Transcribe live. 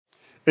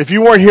If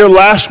you weren't here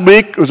last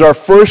week, it was our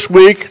first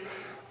week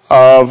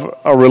of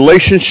a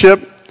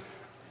relationship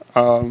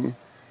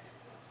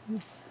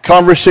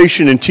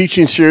conversation and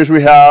teaching series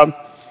we have.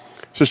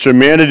 Sister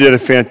Amanda did a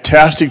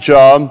fantastic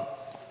job.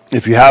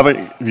 If you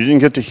didn't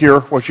get to hear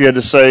what she had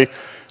to say,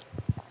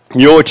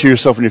 you owe it to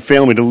yourself and your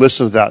family to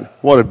listen to that.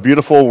 What a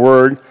beautiful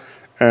word.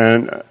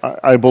 And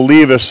I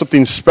believe there's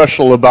something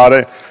special about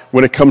it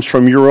when it comes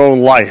from your own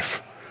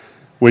life.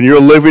 When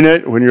you're living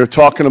it, when you're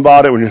talking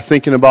about it, when you're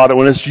thinking about it,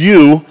 when it's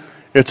you,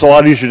 it's a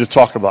lot easier to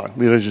talk about, a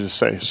lot easier to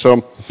say.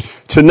 So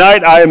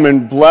tonight I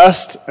am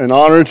blessed and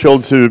honored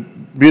to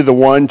be the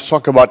one to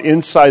talk about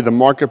inside the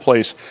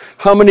marketplace.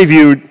 How many of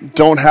you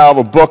don't have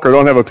a book or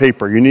don't have a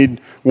paper? You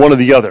need one or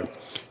the other.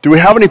 Do we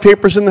have any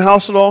papers in the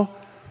house at all?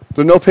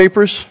 There are no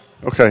papers?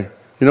 Okay.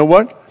 You know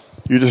what?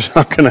 You're just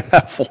not going to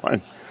have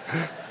one.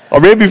 Or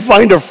maybe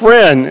find a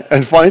friend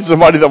and find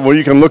somebody that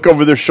you can look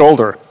over their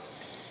shoulder.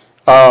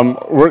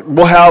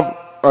 We'll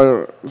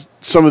have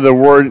some of the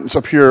words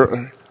up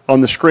here on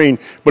the screen.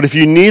 But if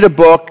you need a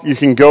book, you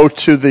can go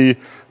to the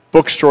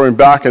bookstore and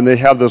back, and they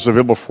have those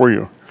available for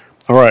you.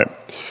 All right.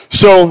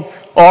 So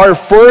our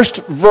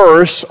first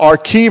verse, our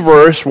key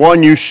verse,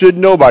 one you should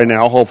know by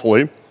now,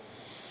 hopefully,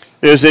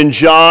 is in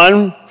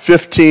John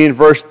 15,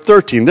 verse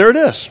 13. There it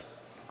is.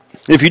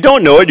 If you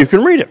don't know it, you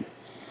can read it.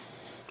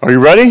 Are you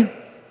ready?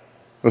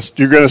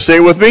 You're going to say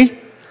it with me?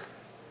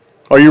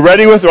 Are you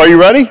ready?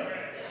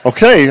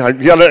 Okay,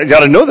 you got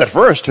to know that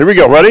first. Here we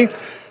go. Ready?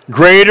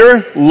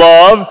 Greater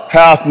love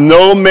hath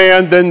no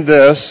man than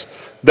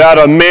this, that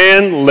a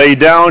man lay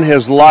down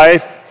his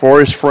life for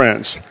his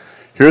friends.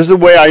 Here's the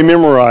way I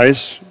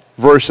memorize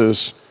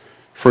verses.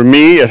 For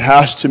me, it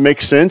has to make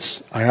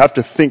sense. I have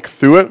to think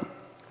through it.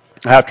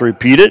 I have to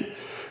repeat it.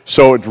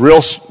 So it's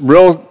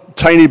real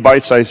tiny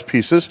bite-sized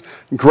pieces.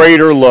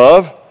 Greater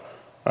love.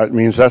 That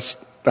means that's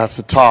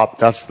the top.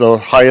 That's the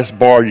highest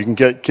bar. You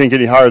can't get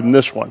any higher than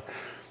this one.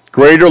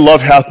 Greater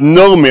love hath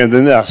no man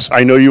than this.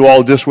 I know you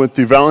all just went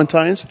through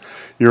Valentine's.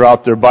 You're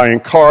out there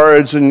buying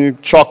cards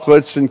and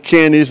chocolates and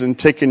candies and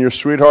taking your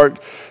sweetheart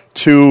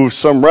to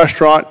some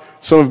restaurant.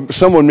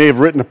 Someone may have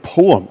written a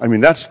poem. I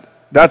mean, that's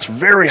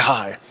very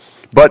high.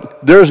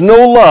 But there's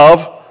no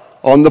love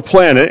on the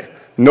planet,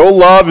 no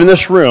love in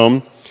this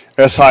room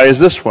as high as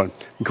this one.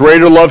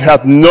 Greater love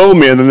hath no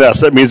man than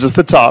this. That means it's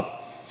the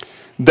top.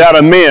 That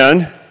a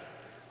man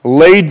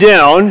lay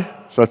down,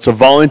 so that's a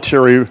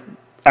voluntary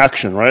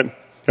action, right?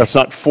 That's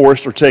not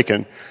forced or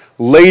taken.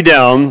 Lay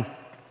down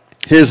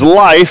his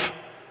life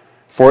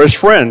for his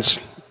friends.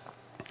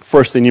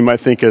 First thing you might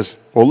think is,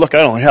 well, look,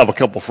 I only have a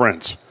couple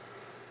friends.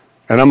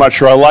 And I'm not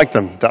sure I like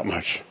them that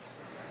much.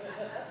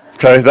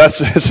 Okay,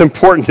 it's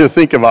important to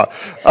think about.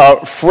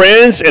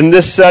 Friends in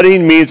this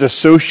setting means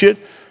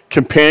associate,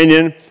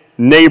 companion,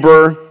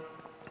 neighbor.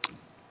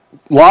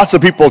 Lots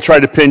of people try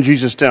to pin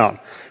Jesus down.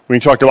 When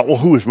you talked about, well,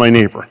 who is my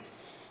neighbor?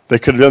 They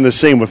could have done the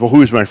same with, well,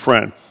 who is my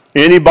friend?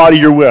 Anybody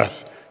you're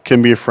with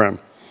can be a friend.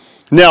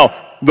 Now,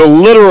 the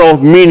literal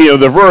meaning of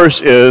the verse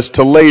is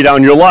to lay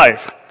down your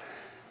life.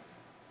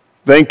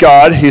 Thank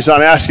God he's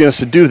not asking us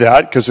to do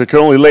that, because we can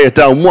only lay it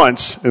down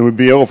once and it would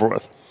be over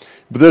with.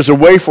 But there's a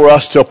way for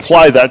us to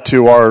apply that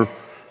to our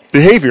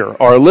behavior,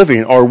 our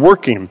living, our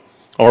working,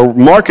 our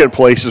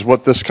marketplace is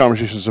what this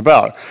conversation is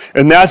about.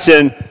 And that's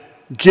in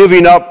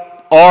giving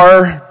up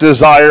our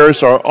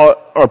desires, or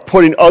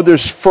putting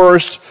others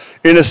first,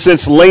 in a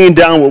sense, laying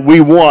down what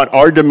we want,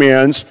 our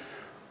demands,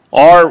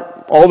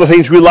 all the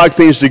things we like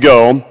things to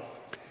go,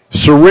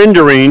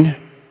 surrendering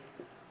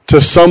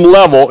to some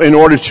level in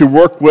order to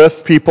work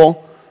with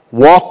people,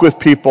 walk with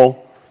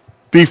people,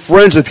 be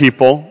friends with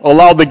people,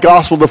 allow the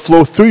gospel to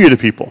flow through you to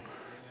people.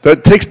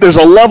 There's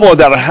a level of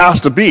that it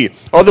has to be.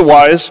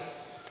 Otherwise,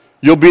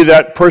 you'll be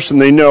that person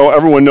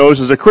everyone knows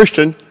is a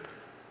Christian,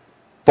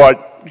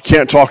 but you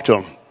can't talk to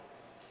them.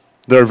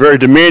 They're very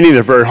demanding,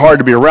 they're very hard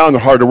to be around,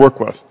 they're hard to work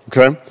with.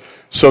 Okay?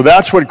 So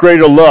that's what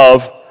greater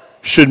love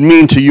should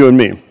mean to you and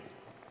me.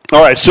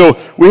 All right, so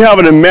we have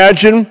an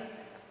Imagine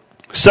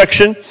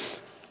section.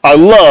 I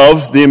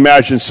love the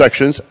Imagine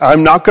sections.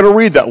 I'm not going to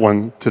read that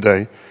one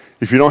today.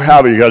 If you don't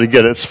have it, you got to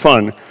get it. It's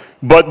fun.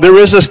 But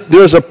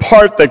there's a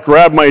part that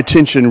grabbed my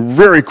attention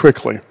very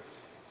quickly.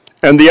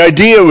 And the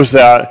idea was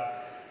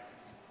that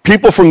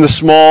people from the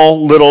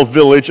small little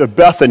village of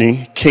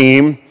Bethany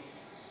came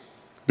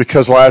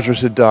because Lazarus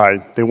had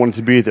died. They wanted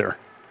to be there.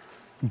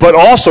 But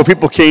also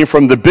people came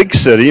from the big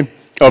city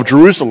of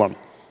Jerusalem.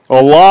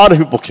 A lot of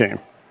people came.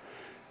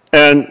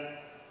 And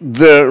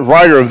the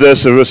writer of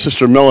this, it was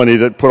Sister Melanie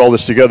that put all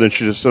this together, and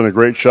she just done a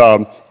great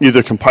job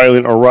either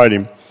compiling or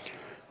writing.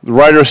 The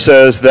writer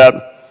says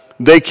that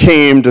they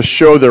came to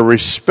show their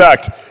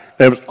respect,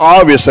 and it was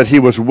obvious that he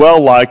was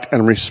well-liked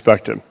and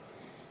respected.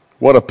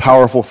 What a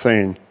powerful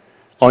thing.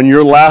 On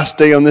your last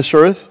day on this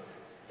earth,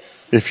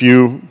 if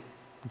you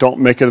don't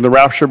make it in the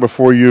rapture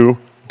before you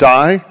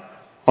die,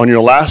 on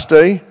your last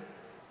day,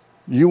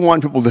 you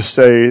want people to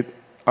say,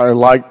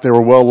 they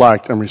were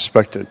well-liked and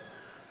respected.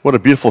 What a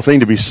beautiful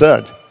thing to be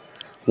said.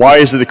 Why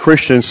is it that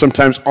Christians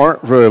sometimes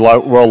aren't really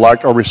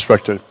well-liked or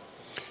respected?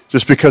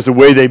 just because of the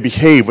way they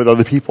behave with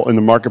other people in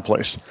the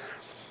marketplace.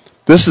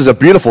 This is a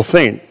beautiful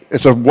thing.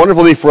 It's a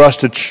wonderful thing for us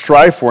to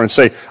strive for and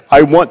say,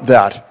 I want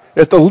that.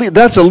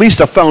 That's at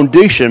least a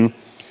foundation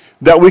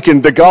that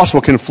the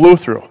gospel can flow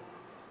through.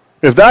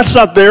 If that's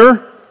not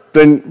there,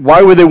 then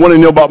why would they want to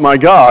know about my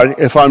God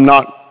if I'm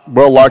not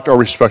well-liked or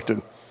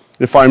respected?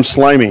 If I'm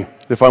slimy,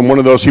 if I'm one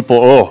of those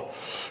people,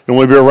 don't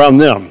want to be around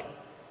them.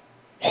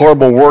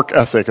 Horrible work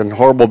ethic and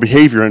horrible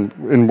behavior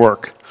in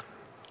work.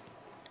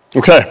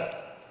 Okay.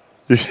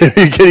 You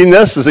getting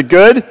this? Is it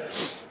good?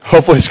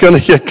 Hopefully it's going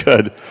to get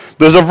good.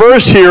 There's a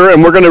verse here,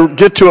 and we're going to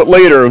get to it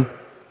later.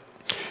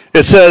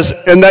 It says,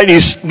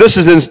 this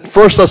is in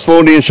 1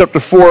 Thessalonians chapter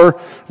 4,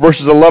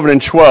 verses 11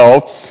 and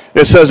 12.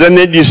 It says, and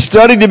that you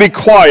study to be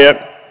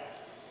quiet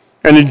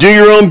and to do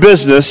your own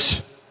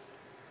business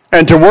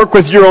and to work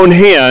with your own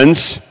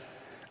hands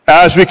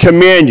as we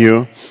command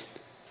you,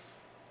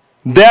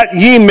 that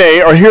ye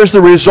may, or here's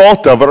the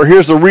result of it, or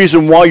here's the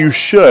reason why you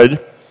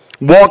should,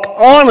 walk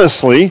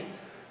honestly.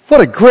 What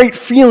a great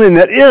feeling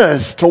that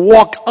is, to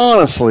walk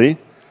honestly.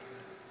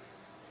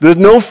 There's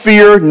no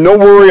fear, no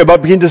worry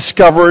about being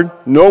discovered,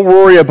 no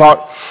worry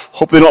about,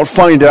 hope they don't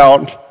find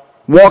out.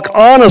 Walk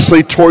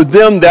honestly toward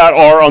them that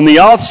are on the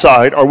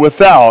outside or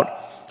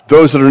without,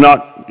 those that are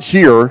not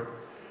here,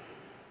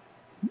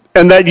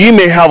 and that ye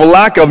may have a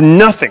lack of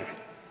nothing.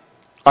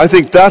 I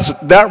think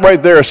that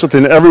right there is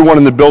something that everyone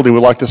in the building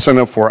would like to sign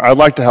up for. I'd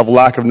like to have a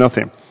lack of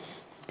nothing.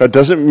 That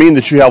doesn't mean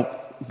that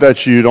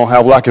you don't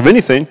have lack of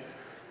anything.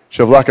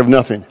 You have lack of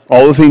nothing.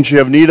 All the things you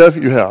have need of,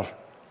 you have.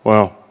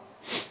 Wow.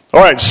 All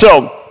right,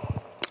 so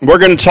we're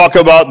going to talk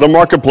about the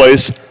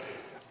marketplace.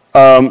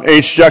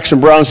 H.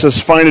 Jackson Brown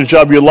says, find a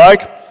job you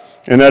like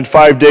and add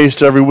 5 days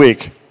to every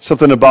week.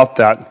 Something about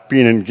that,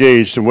 being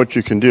engaged in what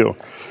you can do.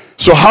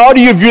 So how do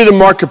you view the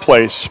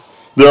marketplace?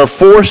 There are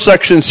 4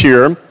 sections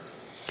here.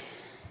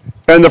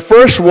 And the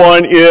first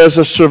one is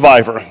a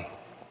survivor.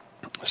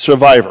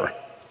 Survivor.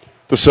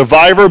 The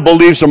survivor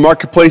believes the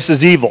marketplace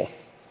is evil.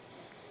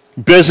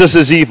 Business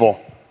is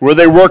evil. Where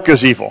they work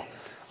is evil.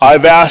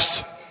 I've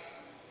asked,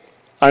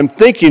 I'm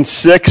thinking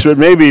 6, but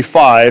maybe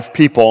 5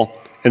 people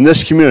in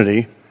this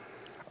community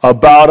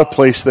about a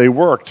place they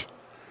worked.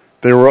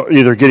 They were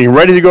either getting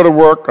ready to go to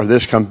work or they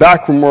just come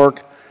back from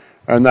work.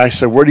 And I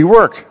said, where do you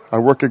work? I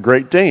work at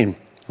Great Dane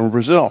in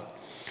Brazil.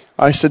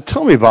 I said,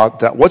 tell me about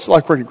that. What's it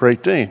like working at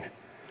Great Dane?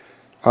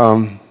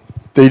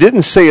 They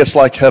didn't say it's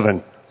like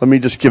heaven. Let me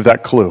just give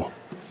that clue.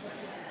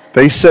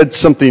 They said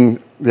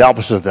something the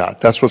opposite of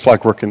that. That's what it's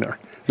like working there.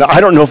 Now,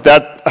 I don't know if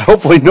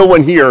hopefully no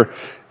one here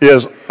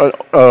is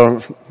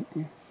a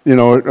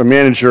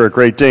manager at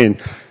Great Dane.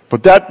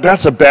 But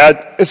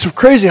it's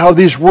crazy how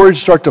these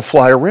words start to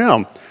fly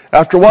around.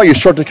 After a while, you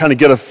start to kind of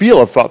get a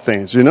feel about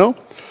things,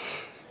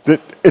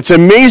 That it's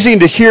amazing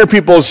to hear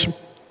people's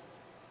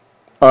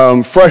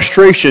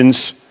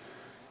frustrations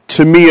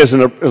to me as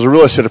a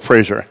real estate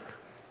appraiser.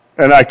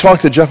 And I talk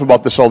to Jeff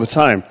about this all the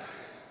time.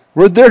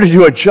 We're there to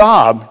do a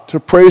job, to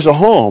appraise a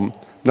home,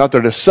 not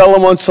there to sell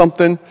them on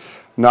something,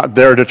 not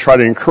there to try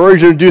to encourage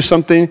them to do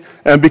something.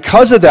 And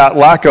because of that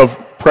lack of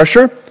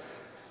pressure,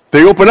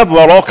 they open up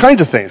about all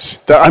kinds of things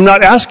that I'm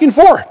not asking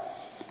for.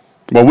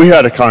 Well, we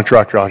had a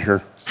contractor out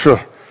here.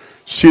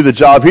 See the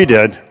job he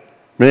did.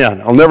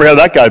 Man, I'll never have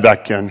that guy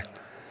back again.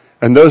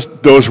 And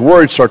those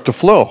words start to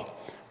flow.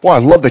 Boy, I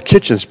love the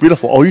kitchen. It's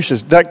beautiful. Oh,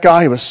 that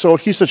guy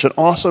he's such an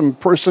awesome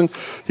person.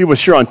 He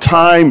was here on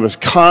time. He was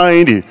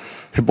kind.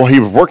 He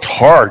worked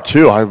hard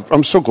too.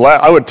 I'm so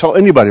glad. I would tell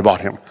anybody about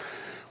him.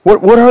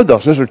 What are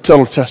those? Those are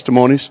little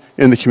testimonies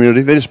in the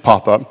community. They just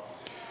pop up.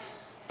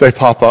 They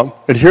pop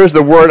up. And here's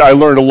the word I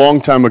learned a long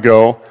time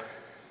ago.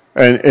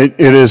 And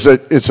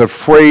it's a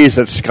phrase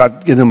that's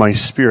got into my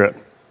spirit.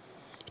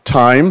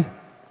 Time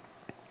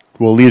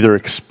will either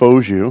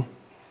expose you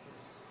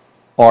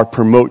or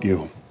promote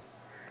you.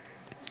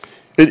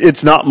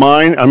 It's not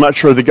mine. I'm not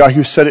sure the guy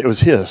who said it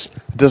was his.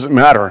 It doesn't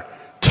matter.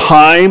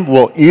 Time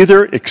will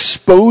either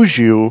expose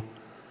you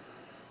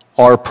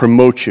or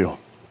promote you.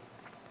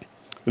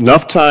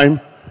 Enough time,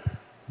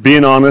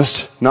 being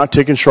honest, not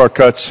taking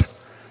shortcuts,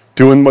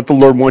 doing what the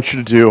Lord wants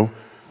you to do,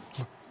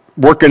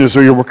 working as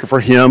though you're working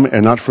for Him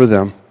and not for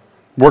them,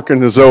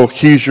 working as though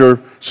He's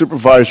your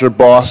supervisor,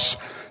 boss,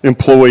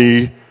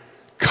 employee,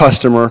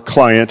 customer,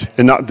 client,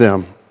 and not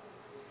them.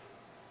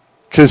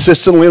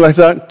 Consistently like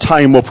that,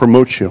 time will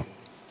promote you.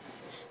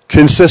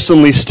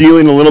 Consistently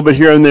stealing a little bit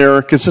here and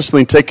there,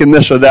 consistently taking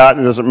this or that,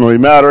 it doesn't really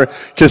matter.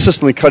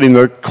 Consistently cutting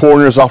the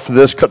corners off of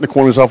this, cutting the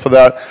corners off of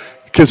that.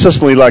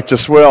 Consistently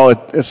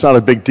it's not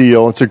a big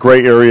deal. It's a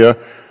gray area.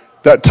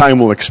 That time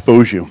will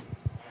expose you.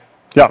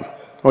 Yeah.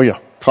 Oh yeah.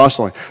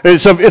 Constantly. And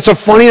it's a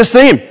funniest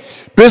thing.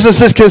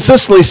 Businesses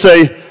consistently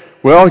say,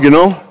 well,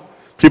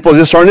 people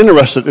just aren't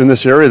interested in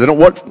this area.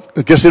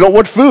 Guess they don't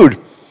want food.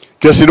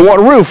 Guess they don't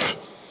want a roof.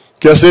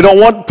 Guess they don't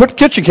want to put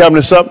kitchen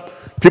cabinets up.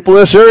 People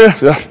in this area,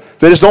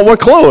 they just don't want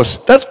clothes.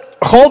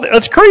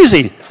 That's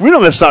crazy. We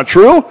know that's not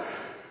true.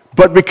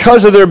 But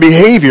because of their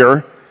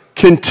behavior,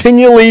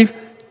 continually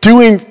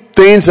doing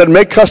things that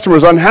make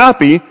customers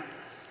unhappy,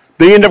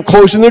 they end up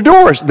closing their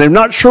doors. They're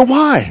not sure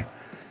why.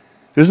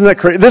 Isn't that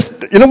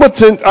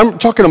crazy? I'm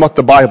talking about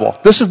the Bible.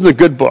 This is the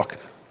good book.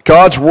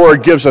 God's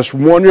Word gives us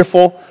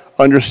wonderful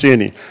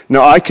understanding.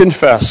 Now, I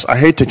confess, I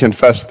hate to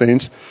confess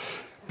things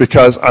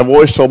because I've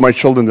always told my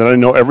children that I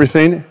know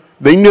everything.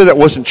 They knew that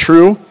wasn't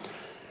true,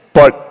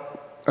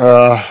 but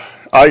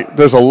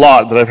there's a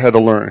lot that I've had to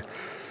learn.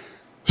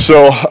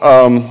 So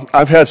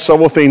I've had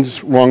several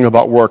things wrong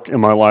about work in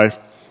my life.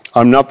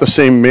 I'm not the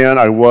same man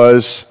I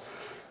was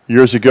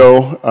years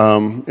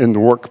ago in the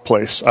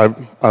workplace.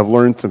 I've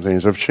learned some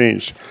things. I've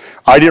changed.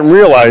 I didn't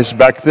realize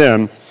back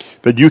then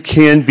that you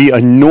can be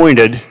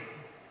anointed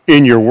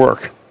in your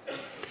work.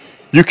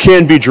 You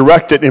can be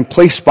directed and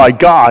placed by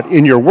God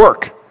in your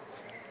work.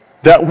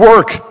 That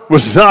work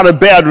was not a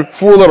bad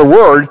four-letter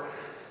word,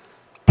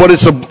 but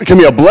it can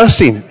be a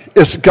blessing.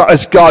 It's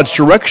God's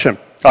direction.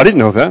 I didn't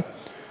know that.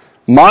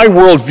 My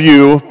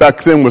worldview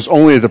back then was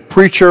only as a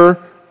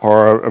preacher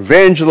or an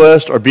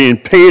evangelist or being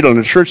paid on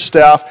the church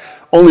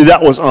staff. Only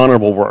that was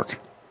honorable work.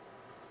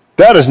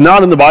 That is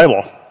not in the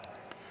Bible.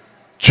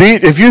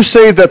 If you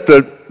say that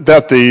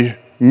the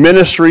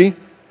ministry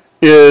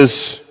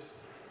is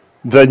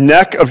the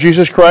neck of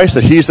Jesus Christ,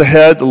 that he's the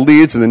head, the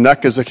leads, and the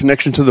neck is the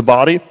connection to the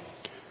body,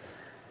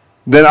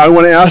 then I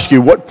want to ask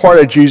you, what part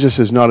of Jesus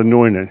is not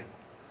anointed?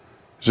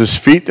 Is his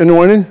feet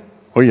anointed?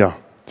 Oh, yeah.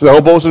 Is the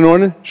elbows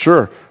anointed?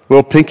 Sure.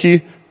 Little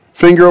pinky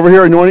finger over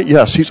here anointed?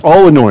 Yes, he's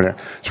all anointed.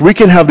 So we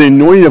can have the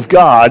anointing of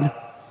God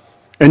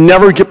and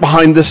never get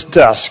behind this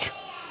desk.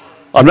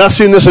 I'm not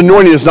saying this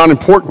anointing is not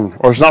important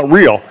or it's not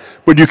real,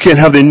 but you can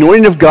have the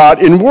anointing of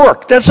God in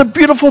work. That's a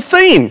beautiful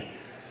thing.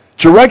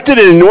 Directed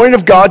and anointing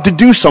of God to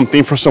do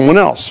something for someone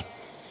else.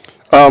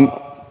 I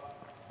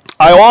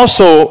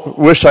also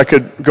wish I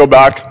could go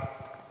back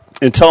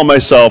and tell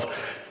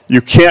myself,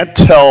 you can't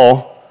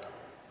tell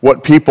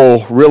what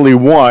people really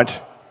want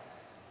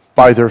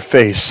by their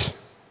face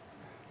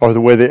or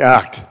the way they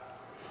act.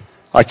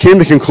 I came to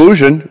the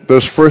conclusion,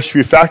 those first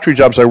few factory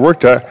jobs I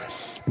worked at,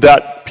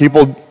 that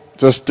people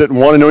just didn't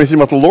want to know anything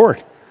about the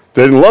Lord.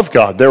 They didn't love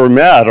God. They were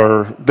mad,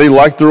 or they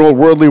liked their own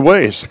worldly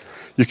ways.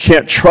 You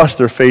can't trust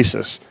their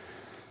faces.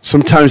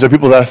 Sometimes the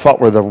people that I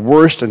thought were the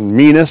worst and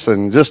meanest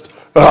and just,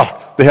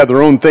 they had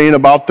their own thing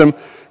about them,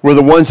 were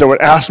the ones that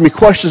would ask me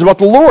questions about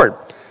the Lord.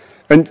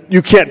 And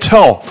you can't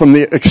tell from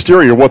the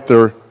exterior what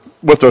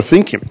they're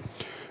thinking.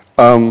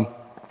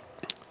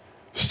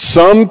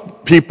 Some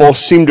people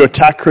seem to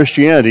attack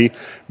Christianity,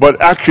 but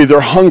actually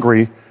they're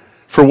hungry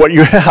for what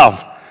you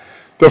have.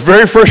 The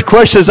very first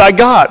questions I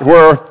got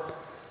were,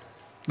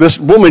 this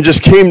woman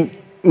just came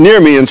near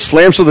me and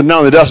slammed something down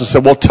on the desk and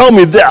said, well, tell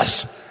me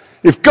this.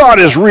 If God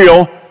is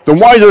real, then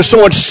why is there so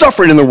much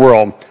suffering in the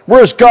world?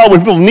 Where is God when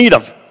people need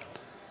him?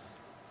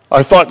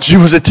 I thought she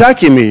was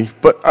attacking me,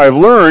 but I've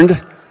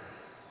learned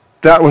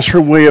that was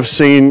her way of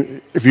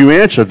saying, if you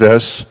answer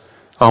this,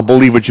 I'll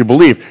believe what you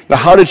believe. Now,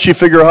 how did she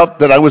figure out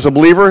that I was a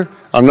believer?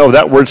 I don't know.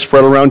 That word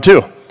spread around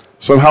too.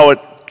 Somehow it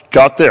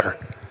got there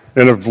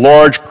in a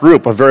large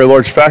group, a very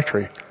large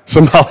factory.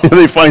 Somehow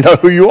they find out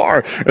who you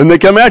are, and they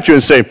come at you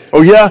and say,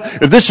 oh yeah,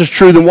 if this is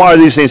true, then why are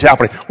these things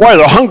happening? Why are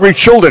there hungry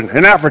children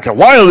in Africa?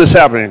 Why is this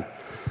happening?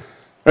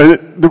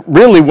 And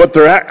really what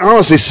they're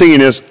honestly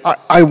saying is,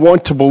 I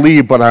want to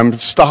believe, but I'm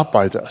stopped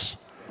by this.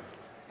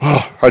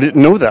 Oh, I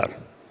didn't know that.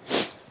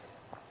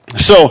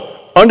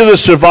 So, under the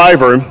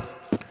survivor,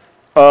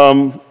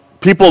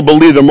 people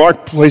believe the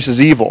marketplace is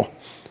evil.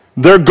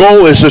 Their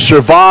goal is to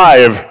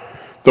survive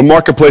the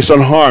marketplace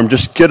unharmed.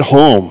 Just get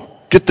home.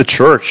 Get to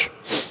church.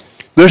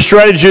 Their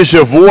strategy is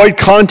to avoid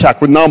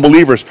contact with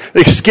non-believers,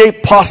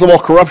 escape possible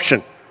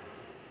corruption.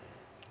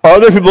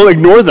 Other people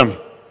ignore them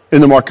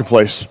in the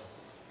marketplace,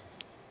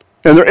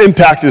 and their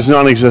impact is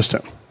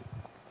non-existent.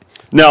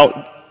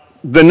 Now,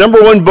 the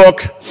number one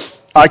book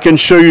I can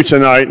show you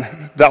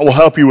tonight that will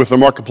help you with the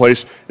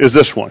marketplace is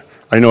this one.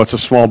 I know it's a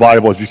small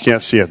Bible. If you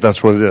can't see it,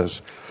 that's what it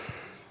is.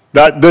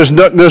 There's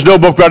no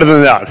book better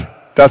than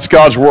that. That's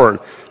God's Word.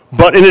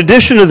 But in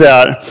addition to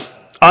that,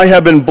 I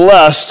have been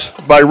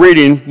blessed by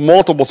reading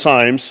multiple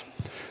times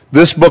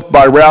this book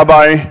by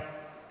Rabbi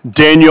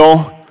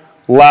Daniel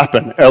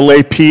Lapin,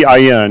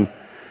 Lapin.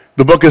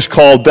 The book is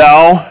called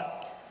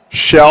Thou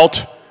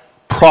Shalt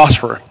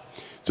Prosper.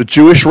 It's a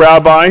Jewish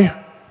rabbi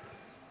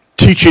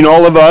teaching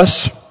all of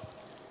us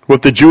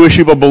what the Jewish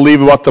people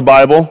believe about the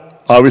Bible,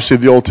 obviously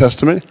the Old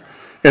Testament,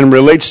 and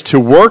relates to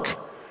work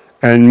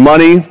and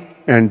money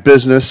and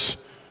business,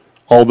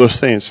 all those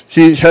things.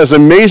 He has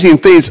amazing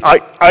things.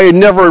 I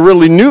never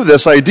really knew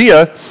this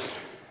idea.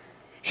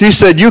 He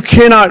said, you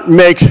cannot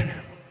make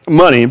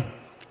money,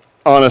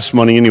 honest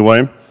money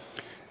anyway,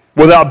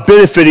 without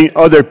benefiting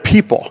other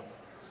people.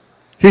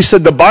 He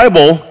said the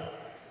Bible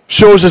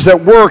shows us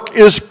that work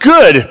is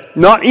good,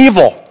 not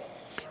evil.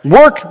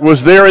 Work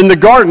was there in the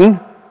garden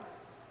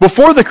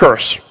before the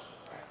curse.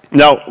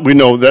 Now, we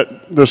know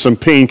that there's some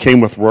pain came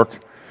with work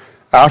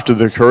after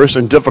the curse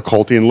and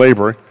difficulty and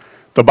labor.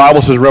 The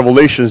Bible says in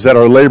Revelations that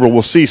our labor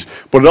will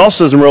cease. But it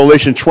also says in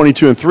Revelation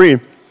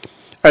 22:3,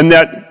 and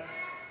that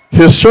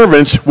his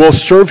servants will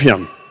serve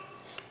him,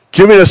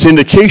 giving us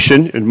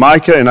indication in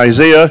Micah and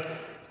Isaiah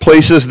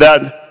places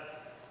that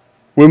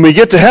when we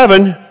get to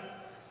heaven,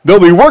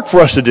 there'll be work for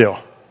us to do.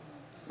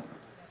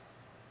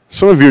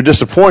 Some of you are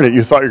disappointed.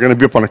 You thought you were going to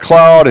be up on a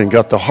cloud and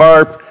got the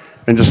harp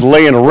and just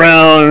laying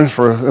around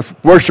for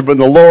worshiping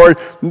the Lord.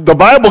 The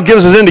Bible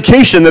gives us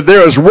indication that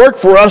there is work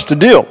for us to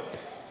do.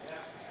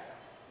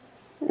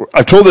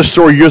 I've told this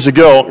story years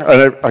ago,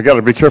 and I got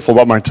to be careful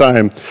about my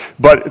time,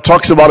 but it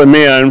talks about a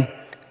man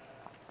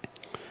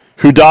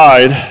who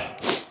died,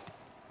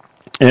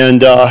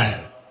 and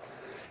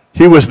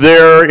he was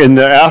there in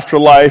the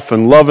afterlife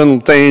and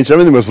loving things.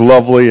 Everything was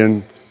lovely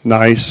and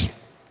nice.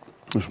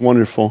 It was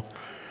wonderful.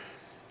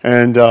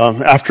 And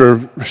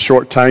after a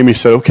short time, he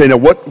said, okay, now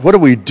what do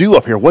we do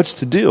up here? What's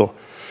to do?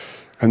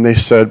 And they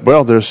said,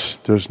 well,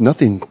 there's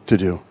nothing to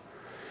do.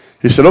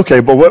 He said, okay,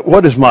 but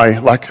what is my,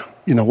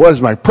 what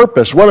is my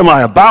purpose? What am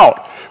I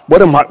about?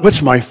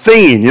 What's my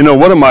thing?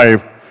 What am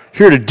I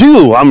here to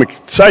do? I'm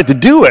excited to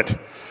do it.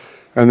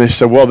 And they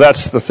said, well,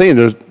 that's the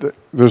thing.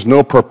 There's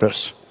no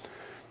purpose.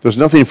 There's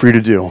nothing for you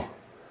to do.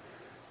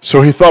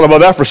 So he thought about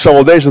that for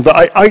several days and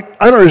thought, I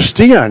don't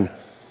understand.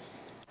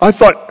 I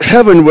thought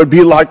heaven would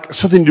be like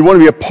something you want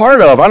to be a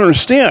part of. I don't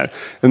understand.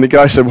 And the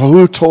guy said, well,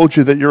 who told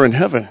you that you're in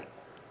heaven?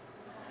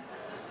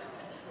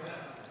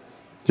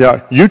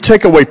 Yeah, you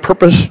take away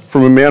purpose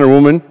from a man or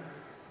woman,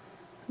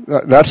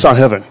 that's not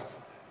heaven.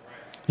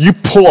 You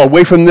pull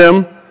away from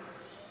them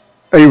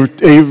a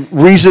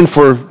reason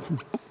for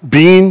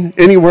being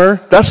anywhere,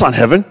 that's not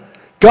heaven.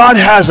 God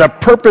has a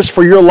purpose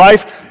for your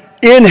life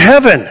in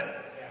heaven.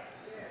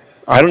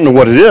 I don't know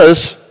what it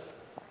is.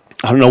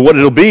 I don't know what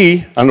it'll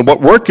be. I don't know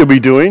what work you'll be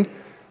doing,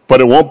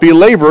 but it won't be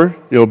labor.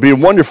 It'll be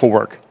wonderful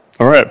work.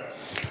 All right.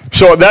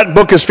 So that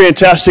book is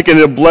fantastic, and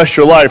it'll bless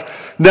your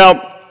life.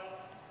 Now,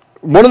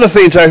 one of the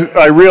things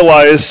I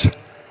realize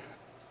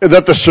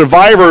that the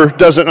survivor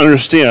doesn't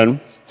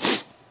understand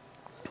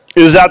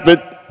is that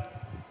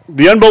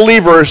the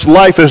unbeliever's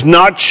life is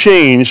not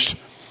changed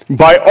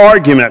by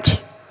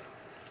argument.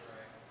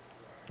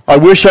 I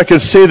wish I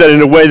could say that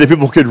in a way that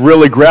people could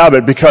really grab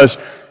it, because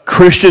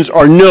Christians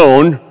are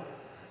known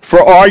for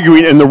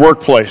arguing in the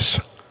workplace.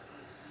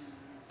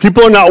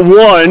 People are not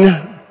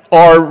won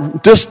or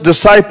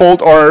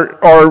discipled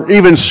or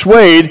even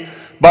swayed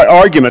by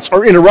arguments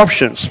or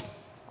interruptions.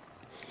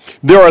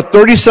 There are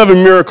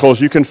 37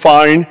 miracles you can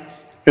find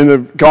in the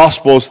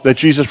Gospels that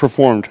Jesus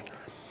performed.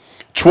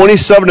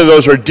 27 of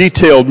those are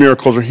detailed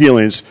miracles or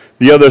healings.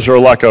 The others are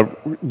like a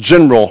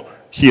general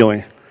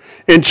healing.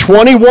 In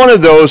 21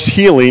 of those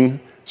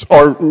healings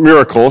or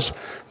miracles,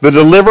 the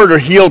delivered or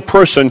healed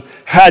person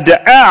had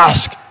to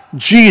ask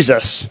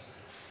Jesus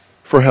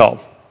for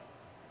help.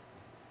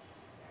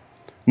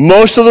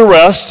 Most of the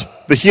rest,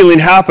 the healing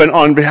happened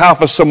on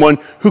behalf of someone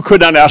who could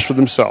not ask for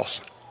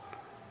themselves.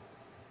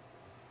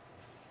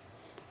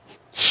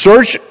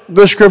 Search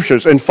the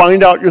scriptures and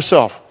find out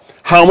yourself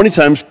how many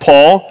times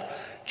Paul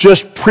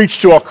just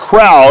preached to a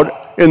crowd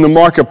in the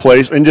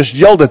marketplace and just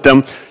yelled at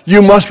them,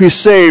 you must be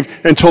saved,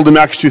 and told them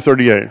Acts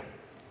 2:38.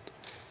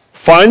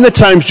 Find the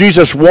times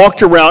Jesus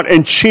walked around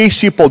and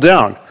chased people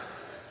down.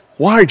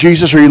 Why,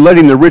 Jesus, are you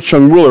letting the rich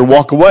young ruler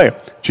walk away?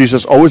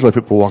 Jesus always let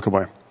people walk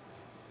away.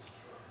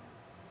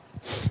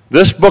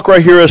 This book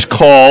right here is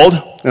called,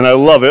 and I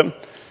love it,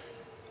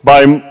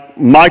 by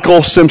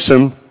Michael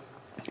Simpson,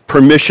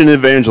 Permission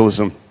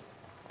Evangelism.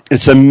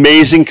 It's an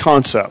amazing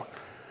concept,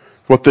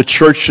 what the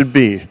church should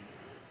be.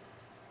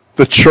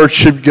 The church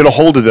should get a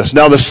hold of this.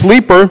 Now, the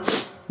sleeper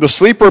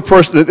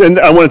person, and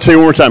I want to tell you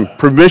one more time,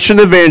 Permission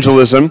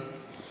Evangelism,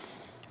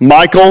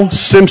 Michael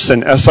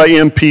Simpson,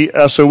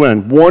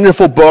 Simpson.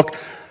 Wonderful book.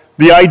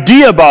 The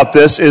idea about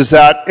this is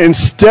that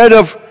instead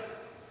of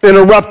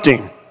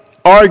interrupting,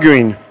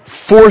 arguing,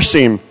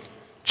 forcing,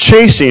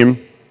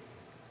 chasing,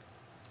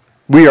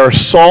 we are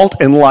salt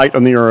and light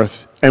on the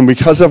earth. And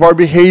because of our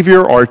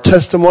behavior, our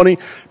testimony,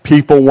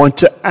 people want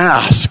to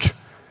ask.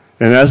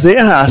 And as they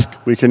ask,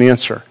 we can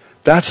answer.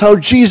 That's how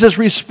Jesus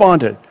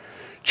responded.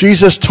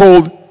 Jesus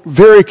told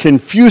very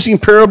confusing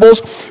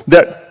parables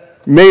that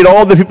made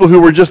all the people who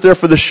were just there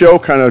for the show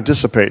kind of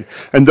dissipate.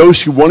 And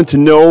those who wanted to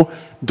know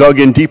dug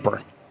in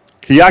deeper.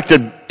 He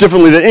acted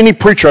differently than any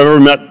preacher I've ever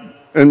met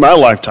in my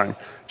lifetime.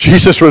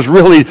 Jesus was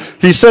really,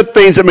 he said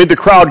things that made the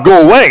crowd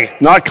go away,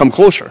 not come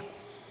closer.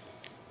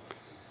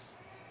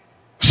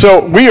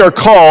 So we are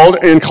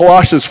called in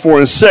Colossians 4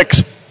 and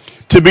 6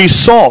 to be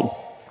salt.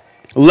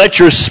 Let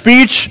your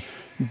speech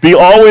be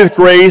all with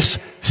grace,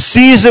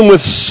 seasoned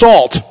with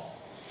salt,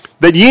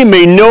 that ye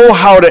may know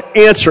how to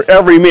answer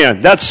every man.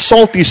 That's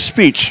salty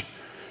speech.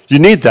 You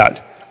need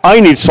that. I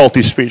need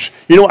salty speech.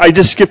 You know, I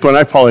just skipped one.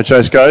 I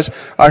apologize,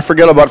 guys. I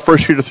forgot about 1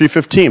 Peter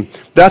 3:15.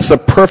 That's the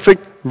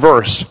perfect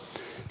verse.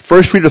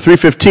 1 Peter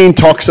 3:15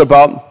 talks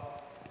about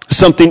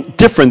something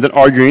different than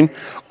arguing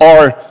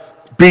or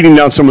beating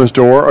down someone's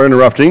door or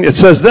interrupting. It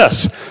says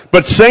this,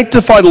 but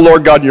sanctify the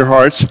Lord God in your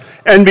hearts,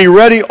 and be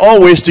ready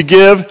always to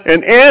give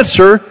an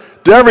answer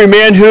to every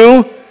man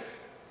who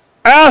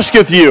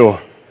asketh you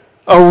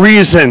a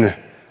reason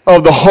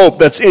of the hope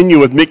that's in you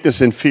with meekness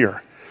and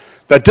fear.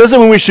 That doesn't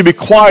mean we should be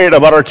quiet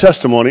about our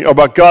testimony, or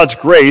about God's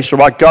grace, or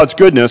about God's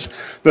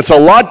goodness. That's a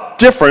lot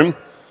different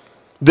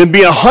than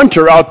being a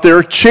hunter out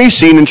there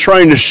chasing and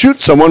trying to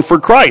shoot someone for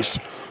Christ.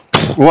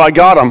 Well, I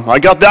got him. I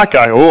got that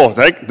guy. Oh,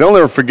 they'll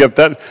never forget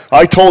that.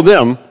 I told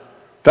them.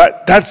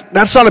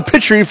 That's not a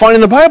picture you find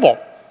in the Bible,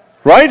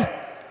 right?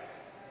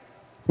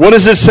 What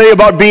does it say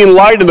about being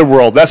light in the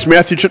world? That's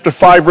Matthew chapter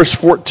 5, verse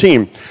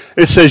 14.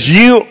 It says,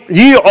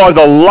 ye are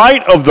the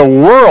light of the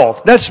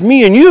world. That's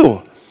me and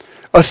you.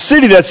 A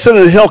city that's set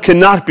on a hill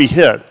cannot be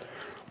hid.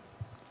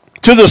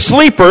 To the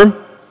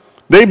sleeper,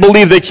 they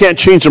believe they can't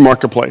change the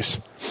marketplace.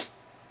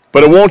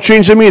 But it won't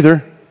change them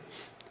either.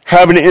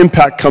 Having an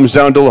impact comes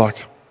down to luck.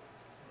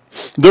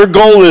 Their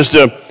goal is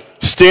to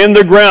stand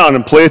their ground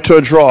and play it to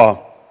a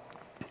draw.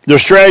 Their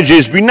strategy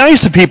is be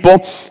nice to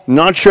people,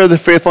 not share their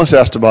faith unless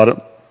asked about it.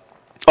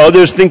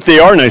 Others think they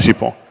are nice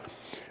people,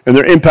 and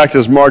their impact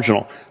is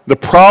marginal. The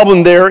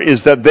problem there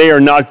is that they are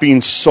not being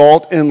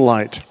salt and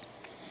light.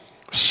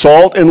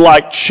 Salt and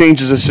light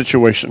changes the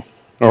situation,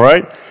 all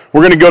right? We're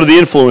going to go to the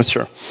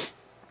influencer.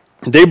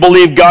 They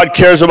believe God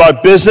cares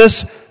about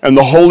business, and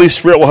the Holy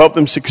Spirit will help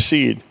them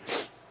succeed.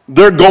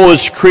 Their goal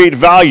is to create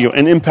value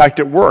and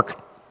impact at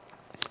work,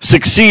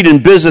 succeed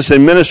in business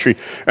and ministry,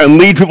 and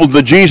lead people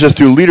to Jesus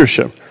through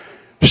leadership.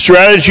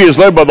 Strategy is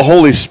led by the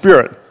Holy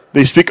Spirit.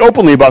 They speak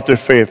openly about their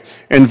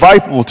faith,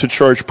 invite people to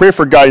church, pray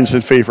for guidance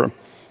and favor.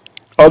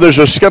 Others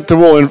are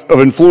skeptical of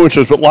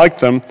influencers but like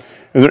them,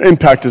 and their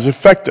impact is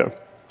effective.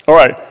 All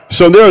right,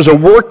 so there is a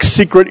work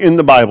secret in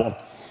the Bible.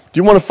 Do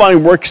you want to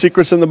find work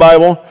secrets in the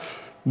Bible?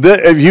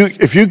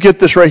 If you get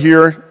this right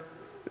here,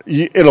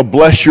 it'll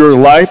bless your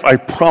life, I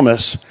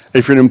promise.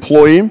 If you're an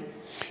employee,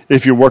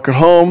 if you work at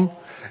home,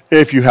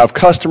 if you have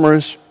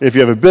customers, if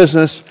you have a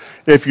business,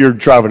 if you're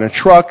driving a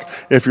truck,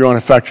 if you're on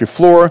a factory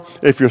floor,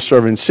 if you're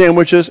serving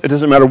sandwiches, it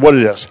doesn't matter what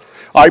it is.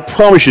 I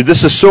promise you,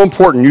 this is so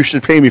important, you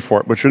should pay me for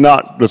it, but you're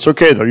not. That's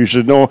okay, though. You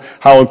should know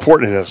how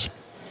important it is.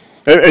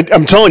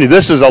 I'm telling you,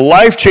 this is a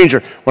life changer.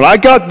 When I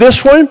got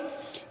this one,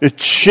 it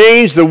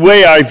changed the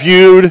way I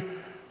viewed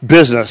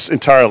business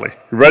entirely.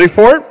 You ready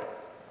for it?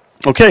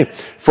 Okay,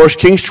 1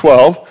 Kings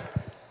 12,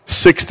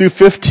 6 through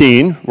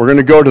 15. We're going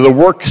to go to the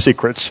work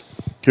secrets.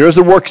 Here's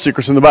the work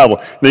secrets in the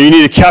Bible. Now you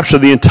need to capture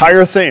the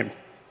entire thing.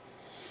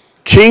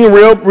 King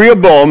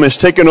Rehoboam is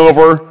taken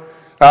over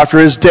after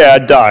his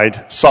dad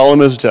died.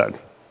 Solomon is dead.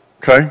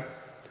 Okay?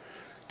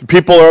 The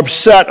people are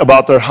upset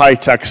about their high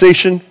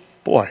taxation.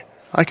 Boy,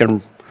 I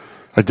can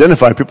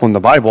identify people in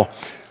the Bible.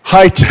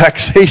 High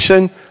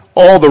taxation,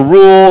 all the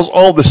rules,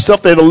 all the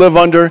stuff they had to live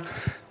under.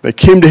 They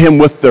came to him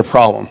with their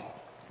problem.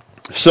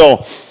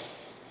 So,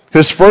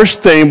 his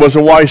first thing was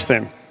a wise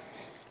thing.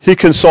 He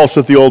consults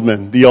with the old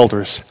men, the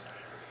elders.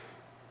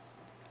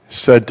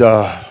 Said,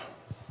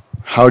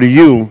 how do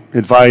you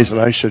advise that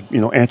I should,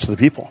 answer the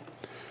people?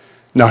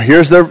 Now,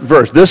 here's the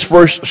verse. This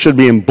verse should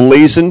be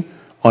emblazoned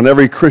on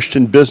every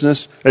Christian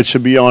business. It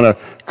should be on a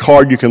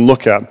card you can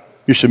look at.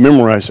 You should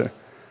memorize it.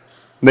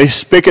 And they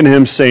spake unto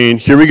him, saying,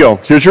 here we go.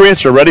 Here's your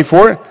answer. Ready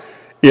for it?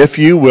 If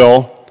you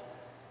will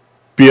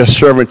be a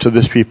servant to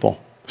this people,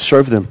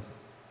 serve them.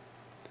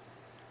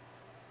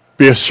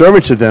 Be a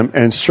servant to them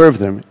and serve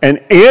them and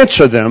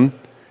answer them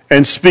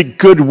and speak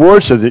good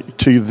words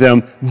to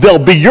them. They'll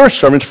be your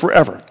servants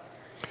forever.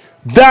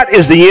 That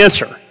is the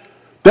answer.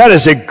 That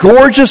is a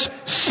gorgeous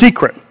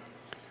secret.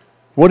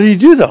 What did he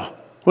do, though?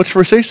 What's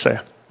verse 8 say?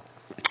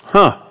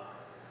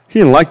 He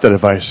didn't like that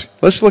advice.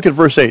 Let's look at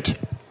verse 8.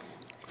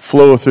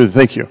 Flow through,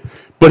 thank you.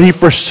 But he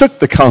forsook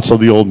the counsel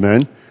of the old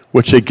men,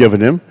 which they had given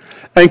him,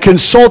 and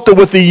consulted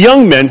with the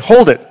young men.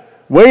 Hold it.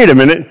 Wait a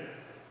minute.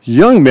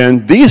 Young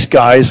men, these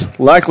guys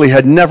likely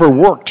had never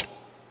worked.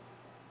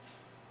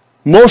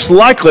 Most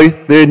likely,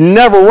 they had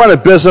never run a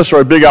business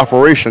or a big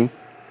operation.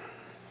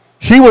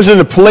 He was in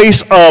the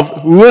place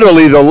of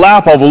literally the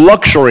lap of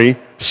luxury.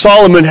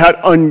 Solomon had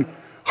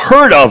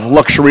unheard of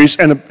luxuries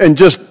and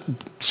just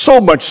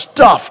so much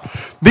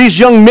stuff. These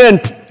young men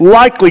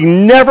likely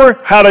never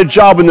had a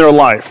job in their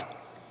life.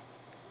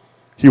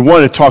 He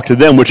wanted to talk to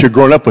them, which had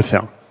grown up with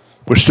him,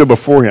 which stood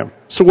before him.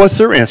 So what's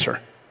their answer?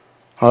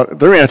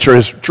 Their answer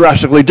is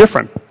drastically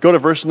different. Go to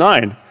verse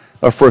 9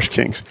 of 1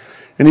 Kings.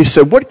 And he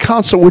said, what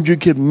counsel would you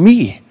give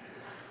me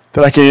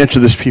that I can answer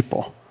this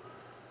people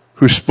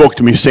who spoke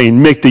to me saying,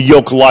 make the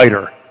yoke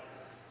lighter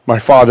my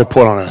father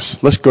put on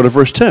us? Let's go to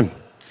verse 10.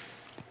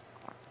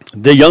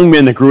 The young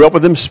men that grew up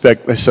with him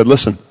they said,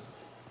 listen,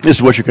 this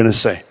is what you're going to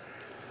say.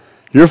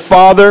 Your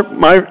father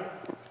made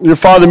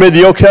the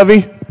yoke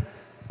heavy,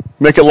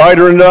 make it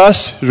lighter unto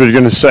us. This is what you're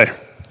going to say.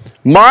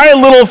 My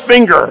little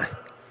finger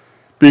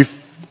be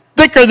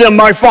thicker than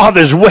my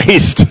father's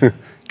waist.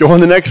 Go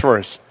on the next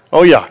verse.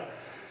 Oh, yeah.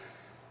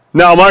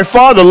 Now, my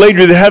father laid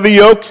you the heavy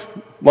yoke,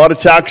 a lot of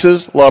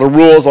taxes, a lot of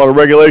rules, a lot of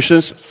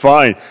regulations.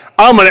 Fine.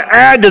 I'm going to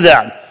add to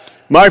that.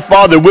 My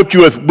father whipped you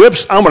with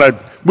whips. I'm going to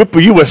whip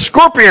you with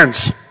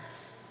scorpions.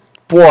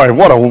 Boy,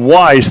 what a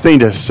wise thing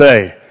to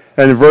say.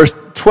 And in verse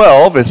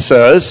 12, it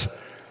says,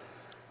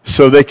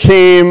 so they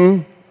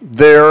came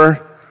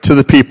there to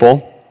the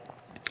people.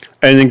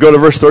 And then go to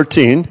verse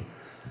 13.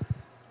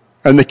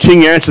 And the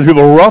king answered the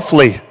people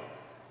roughly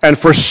and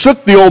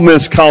forsook the old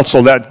men's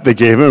counsel that they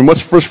gave him. And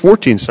what's verse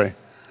 14 say?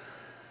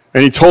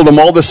 And he told them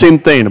all the same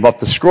thing about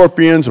the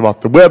scorpions,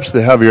 about the whips,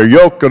 the heavier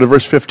yoke. Go to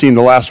verse 15,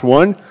 the last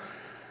one.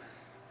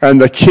 And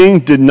the king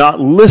did not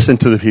listen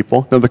to the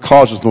people. Now the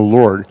cause was the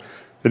Lord,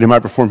 that he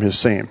might perform his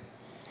saying.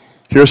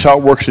 Here's how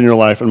it works in your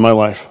life and my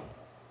life.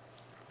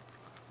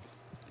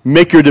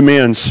 Make your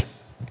demands.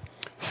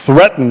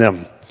 Threaten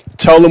them.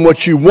 Tell them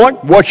what you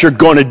want, what you're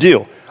going to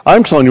do.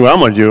 I'm telling you what I'm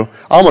going to do.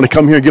 I'm going to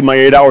come here and get my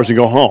 8 hours and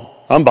go home.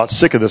 I'm about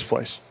sick of this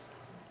place.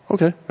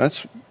 Okay,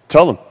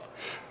 tell them.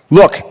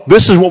 Look,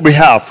 this is what we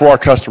have for our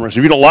customers.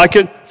 If you don't like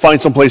it,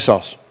 find someplace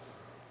else.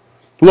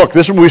 Look,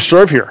 this is what we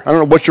serve here. I don't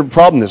know what your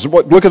problem is.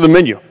 Look at the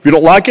menu. If you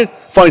don't like it,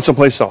 find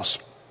someplace else.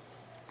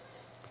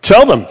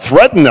 Tell them.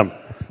 Threaten them.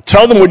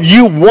 Tell them what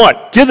you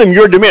want. Give them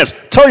your demands.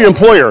 Tell your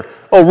employer,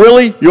 oh,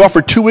 really? You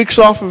offer 2 weeks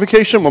off of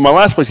vacation? Well, my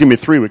last place gave me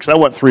 3 weeks. I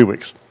want 3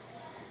 weeks.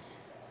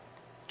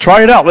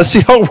 Try it out. Let's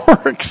see how it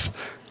works.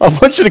 I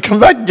want you to come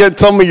back and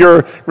tell me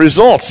your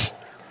results.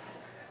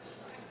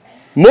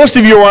 Most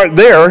of you aren't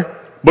there,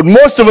 but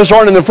most of us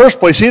aren't in the first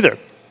place either.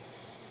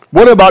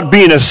 What about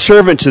being a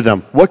servant to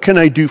them? What can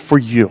I do for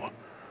you?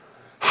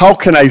 How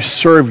can I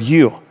serve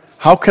you?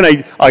 How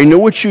can I know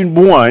what you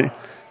want.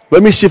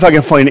 Let me see if I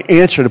can find an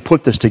answer to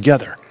put this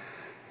together.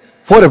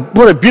 What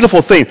a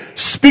beautiful thing.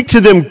 Speak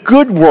to them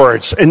good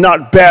words and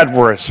not bad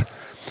words.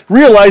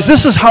 Realize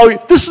this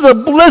is a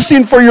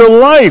blessing for your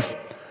life.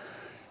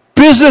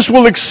 Business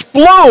will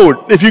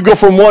explode if you go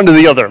from one to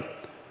the other.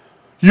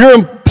 Your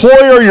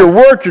employer, your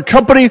work, your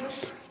company,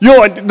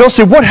 they'll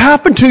say, what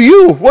happened to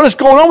you? What is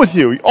going on with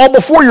you? All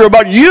before you're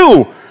about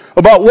you,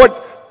 about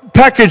what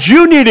package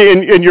you need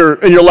in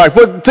your life,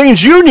 what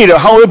things you need,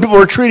 how other people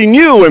are treating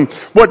you, and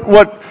what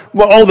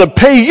all the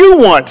pay you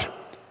want.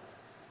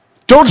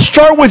 Don't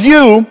start with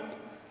you,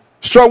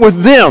 start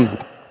with them.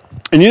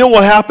 And you know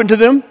what happened to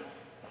them?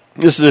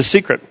 This is a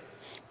secret.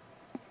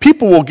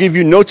 People will give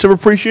you notes of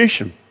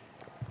appreciation.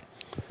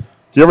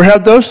 You ever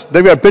had those?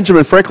 They've got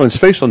Benjamin Franklin's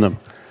face on them.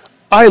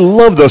 I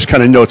love those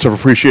kind of notes of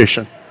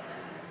appreciation.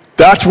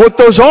 That's what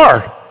those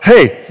are.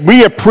 Hey,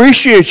 we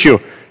appreciate you.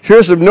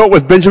 Here's a note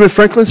with Benjamin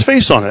Franklin's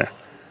face on it.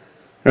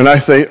 And I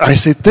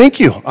say, thank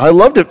you. I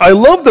loved it. I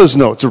love those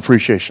notes of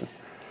appreciation.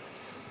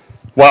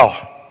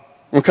 Wow.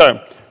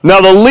 Okay. Now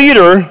the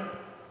leader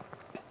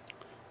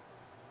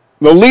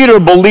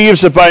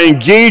believes that by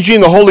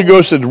engaging the Holy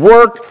Ghost at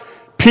work,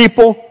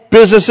 people,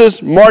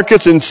 businesses,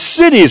 markets, and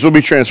cities will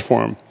be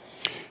transformed.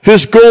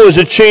 His goal is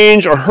to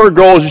change, or her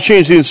goal is to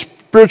change the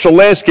spiritual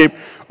landscape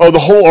of the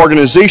whole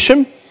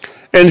organization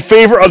in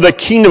favor of the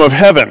kingdom of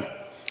heaven.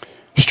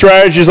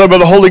 Strategies led by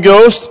the Holy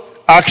Ghost,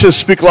 actions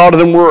speak louder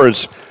than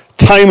words.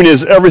 Timing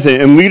is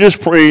everything, and leaders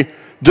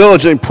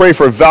diligently pray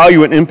for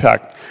value and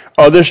impact.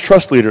 Others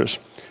trust leaders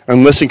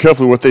and listen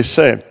carefully to what they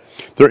say.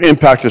 Their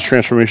impact is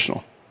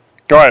transformational.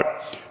 All right,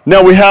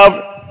 now we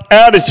have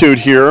attitude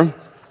here.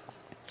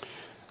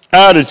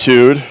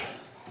 Attitude,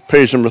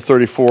 page number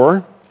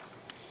 34.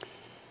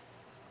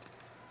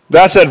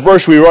 That's that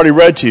verse we already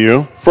read to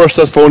you, 1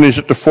 Thessalonians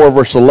 4,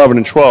 verse 11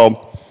 and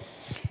 12.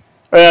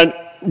 And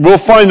we'll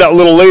find that a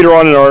little later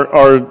on in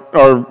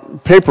our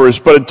papers,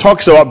 but it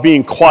talks about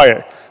being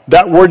quiet.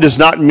 That word does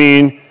not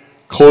mean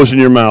closing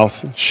your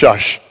mouth,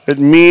 shush. It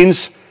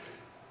means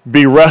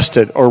be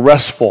rested or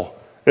restful.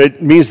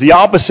 It means the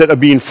opposite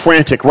of being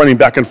frantic, running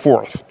back and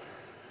forth.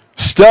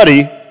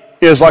 Study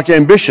is like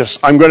ambitious.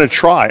 I'm going to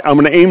try. I'm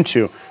going to aim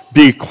to.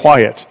 Be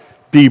quiet.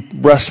 Be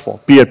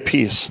restful. Be at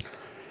peace.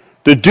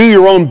 To do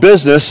your own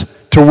business,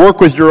 to work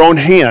with your own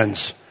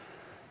hands.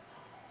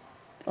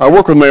 I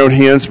work with my own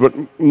hands, but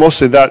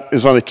mostly that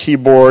is on a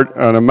keyboard,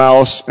 on a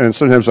mouse, and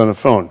sometimes on a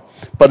phone.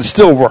 But it's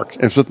still work,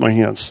 and it's with my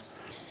hands.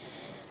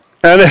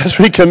 And as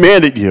we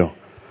commanded you,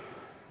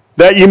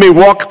 that you may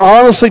walk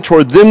honestly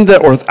toward them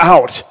that are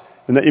without,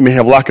 and that you may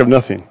have lack of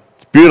nothing.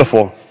 It's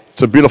beautiful.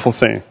 It's a beautiful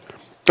thing.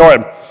 All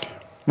right.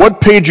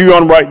 What page are you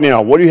on right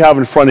now? What do you have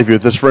in front of you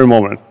at this very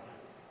moment?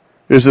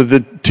 Is it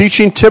the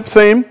teaching tip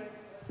thing?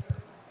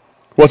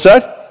 What's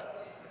that?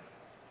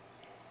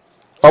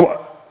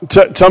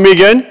 Tell me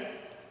again.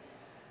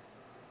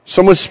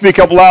 Someone speak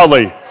up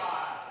loudly.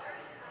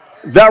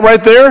 That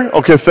right there?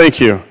 Okay, thank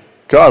you.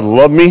 God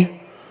love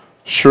me.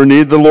 Sure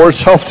need the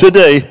Lord's help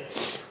today.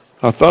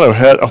 I thought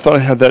I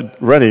had that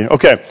ready.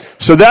 Okay,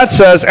 so that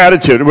says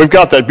attitude. We've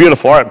got that.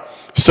 Beautiful. All right.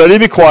 Study to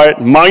be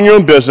quiet. Mind your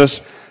own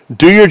business.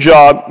 Do your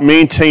job.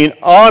 Maintain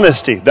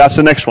honesty. That's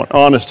the next one.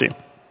 Honesty.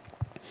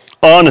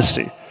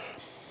 Honesty.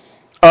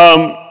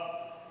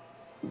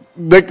 One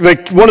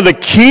of the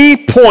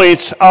key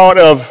points out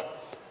of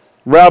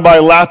Rabbi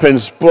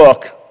Lapin's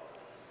book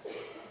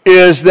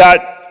is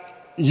that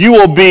you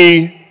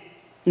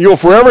will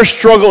forever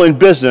struggle in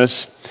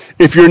business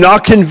if you're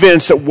not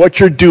convinced that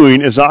what you're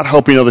doing is not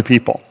helping other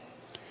people.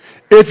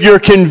 If you're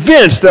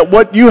convinced that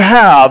what you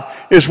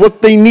have is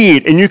what they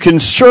need and you can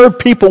serve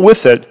people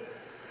with it,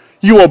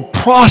 you will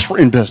prosper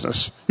in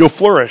business. You'll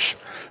flourish.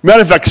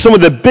 Matter of fact, some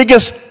of the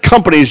biggest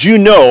companies you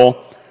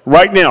know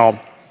right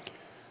now,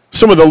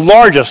 some of the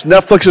largest,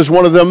 Netflix is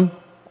one of them.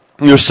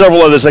 There's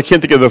several others. I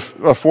can't think of the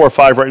 4 or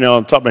 5 right now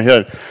on the top of my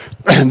head.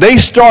 They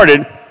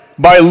started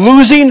by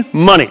losing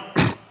money.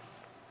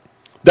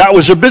 That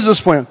was their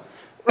business plan.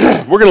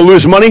 We're going to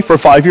lose money for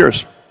 5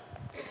 years.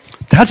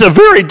 That's a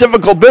very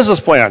difficult business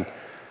plan.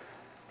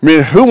 I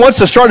mean, who wants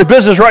to start a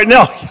business right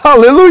now?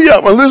 Hallelujah,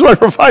 I'm going to lose money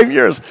for 5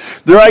 years.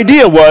 Their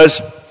idea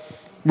was,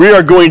 we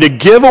are going to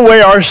give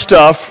away our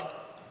stuff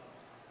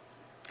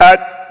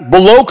at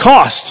below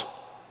cost.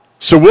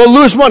 So we'll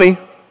lose money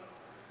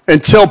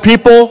until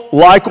people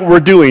like what we're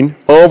doing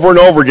over and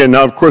over again.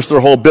 Now, of course, their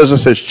whole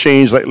business has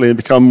changed lately and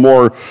become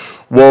more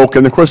woke.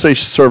 And, of course, they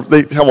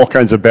have all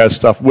kinds of bad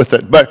stuff with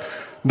it. But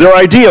their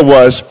idea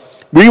was,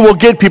 we will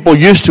get people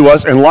used to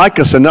us and like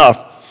us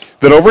enough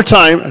that over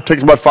time, it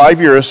takes about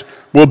 5 years,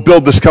 we'll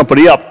build this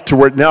company up to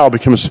where it now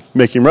becomes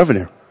making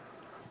revenue.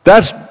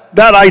 That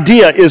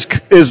idea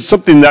is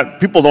something that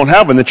people don't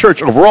have in the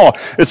church overall.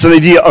 It's an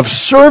idea of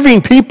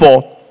serving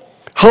people,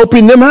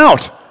 helping them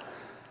out,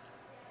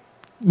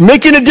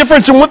 making a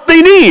difference in what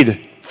they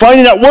need,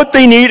 finding out what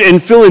they need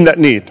and filling that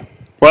need.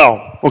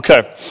 Well,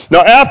 okay.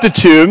 Now,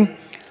 aptitude,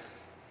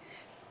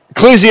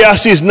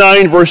 Ecclesiastes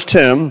 9, verse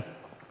 10,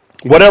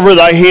 whatever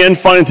thy hand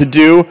findeth to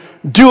do,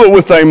 do it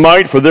with thy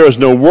might, for there is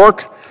no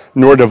work,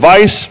 nor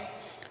device,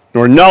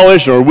 nor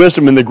knowledge, nor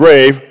wisdom in the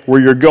grave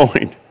where you're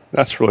going.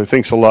 That's really,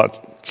 thanks a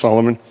lot,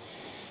 Solomon.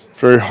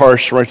 Very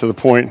harsh, right to the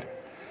point.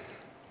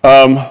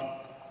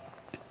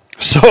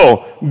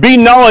 So, be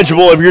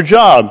knowledgeable of your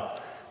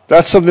job.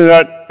 That's something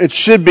that it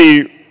should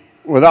be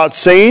without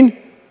saying,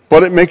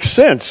 but it makes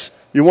sense.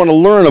 You want to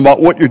learn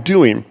about what you're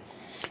doing.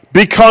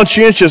 Be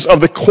conscientious of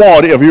the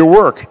quality of your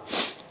work.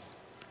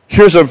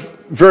 Here's a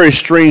very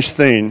strange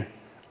thing.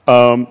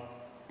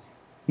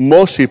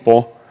 Most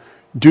people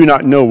do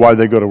not know why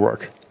they go to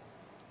work.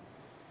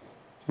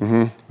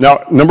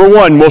 Now, number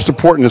one, most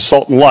important is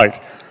salt and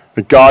light,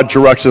 that God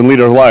directs and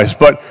leads our lives.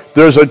 But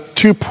there's a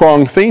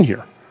two-pronged thing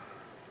here.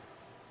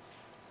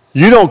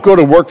 You don't go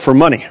to work for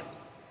money.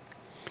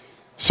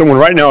 Someone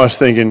right now is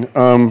thinking,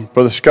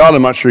 Brother Scott,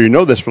 I'm not sure you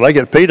know this, but I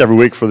get paid every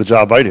week for the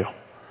job I do.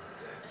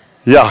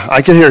 Yeah,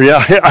 I can hear you.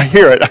 I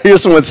hear it. I hear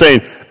someone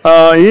saying,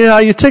 yeah,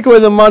 you take away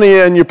the money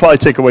and you probably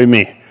take away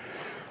me.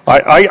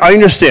 I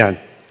understand.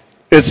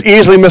 It's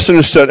easily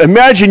misunderstood.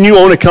 Imagine you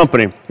own a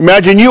company.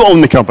 Imagine you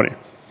own the company.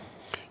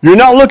 You're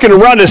not looking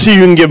around to see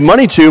who you can give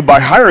money to by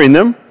hiring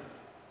them.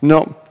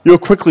 No, you'll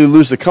quickly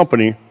lose the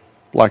company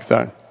like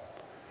that.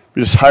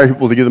 You just hire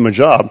people to give them a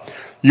job.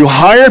 You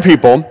hire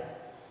people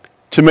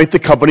to make the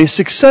company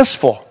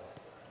successful.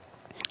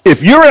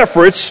 If your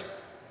efforts,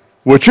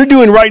 what you're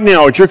doing right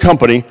now at your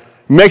company,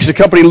 makes the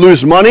company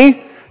lose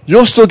money,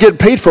 you'll still get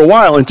paid for a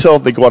while until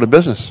they go out of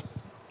business.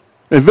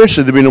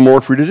 Eventually, there'll be no more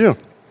work for you to do.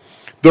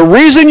 The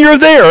reason you're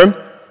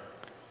there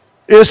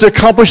is to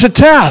accomplish a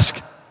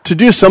task, to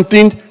do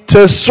something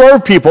to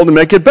serve people, to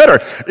make it better.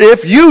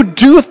 If you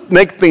do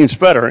make things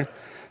better,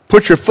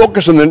 put your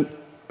focus on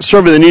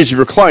serving the needs of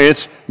your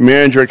clients,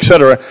 manager,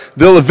 etc.,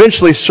 they'll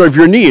eventually serve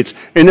your needs.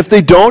 And if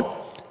they don't,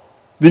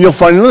 then you'll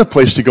find another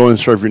place to go and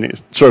serve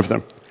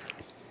them.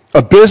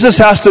 A business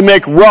has to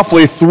make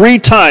roughly 3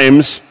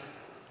 times,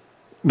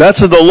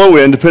 that's at the low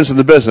end, depends on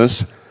the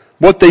business,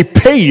 what they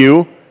pay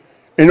you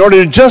in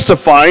order to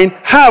justify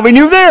having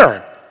you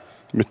there.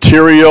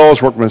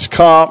 Materials, workman's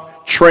comp,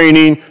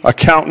 training,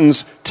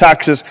 accountants,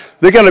 taxes.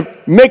 They're going to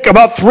make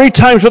about 3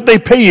 times what they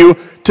pay you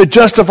to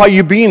justify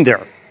you being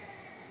there.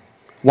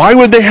 Why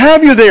would they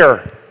have you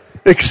there?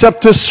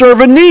 Except to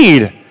serve a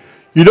need.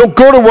 You don't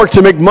go to work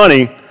to make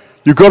money.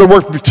 You go to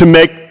work to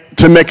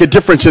make a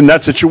difference in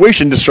that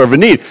situation, to serve a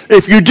need.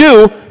 If you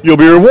do, you'll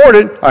be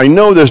rewarded. I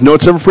know there's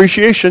notes of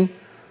appreciation.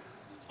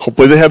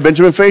 Hopefully they have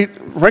Benjamin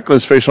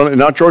Franklin's face on it and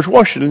not George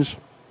Washington's.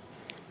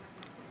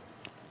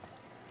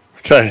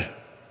 Okay.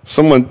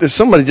 If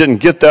somebody didn't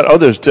get that,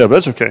 others did. But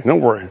that's okay.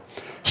 Don't worry.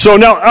 So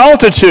now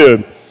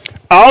altitude.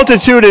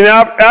 Altitude and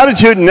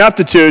attitude and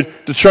aptitude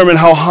determine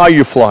how high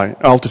you fly.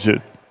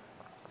 Altitude.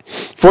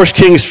 1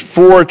 Kings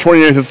 4,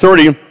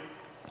 29-30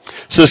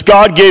 says,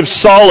 God gave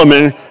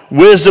Solomon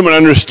wisdom and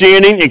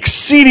understanding,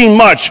 exceeding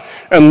much,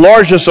 and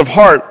largeness of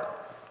heart,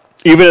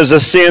 even as the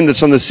sand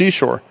that's on the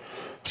seashore.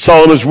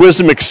 Solomon's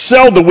wisdom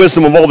excelled the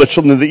wisdom of all the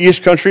children of the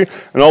east country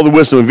and all the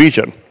wisdom of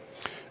Egypt.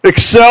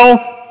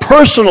 Excel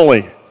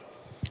personally.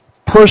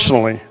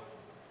 Personally.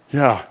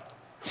 Yeah.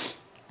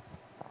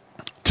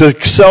 To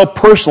excel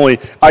personally,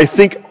 I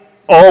think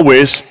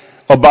always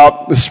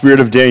about the spirit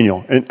of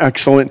Daniel, an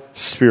excellent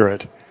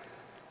spirit.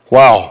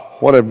 Wow,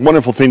 what a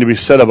wonderful thing to be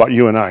said about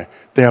you and I.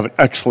 They have an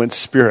excellent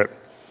spirit.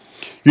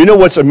 You know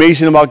what's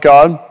amazing about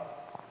God?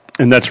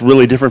 And that's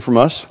really different from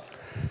us?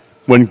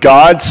 When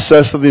God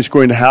says something's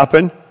going to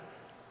happen,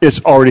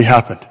 it's already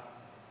happened.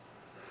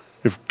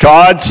 If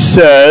God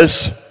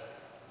says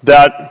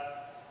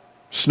that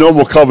snow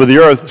will cover the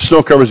earth,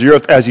 snow covers the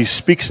earth as he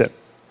speaks it.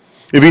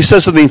 If he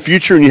says something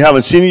future and you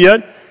haven't seen it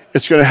yet,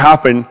 it's going to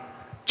happen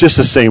just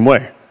the same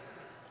way.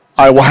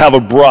 I will have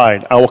a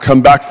bride. I will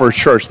come back for a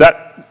church.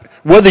 That,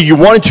 whether you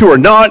want it to or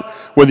not,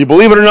 whether you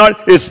believe it or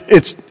not,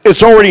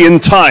 it's already in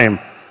time.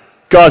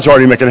 God's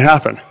already making it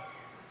happen.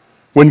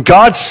 When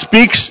God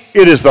speaks,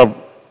 it is the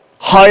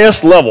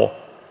highest level.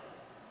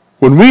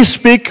 When we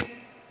speak,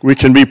 we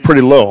can be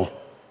pretty low.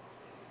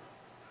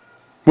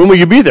 When will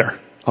you be there?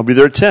 I'll be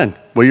there at 10.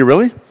 Will you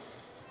really?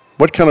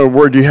 What kind of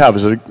word do you have?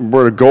 Is it a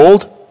word of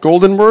gold?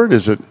 Golden word?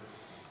 Is it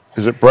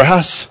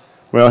brass?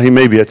 Well, he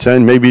may be at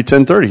 10, maybe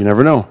 10:30. You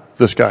never know,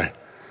 this guy.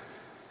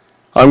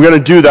 I'm going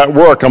to do that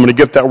work. I'm going to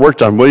get that work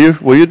done. Will you?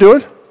 Will you do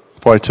it?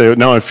 Boy, I tell you,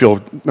 now I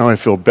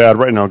feel bad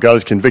right now. God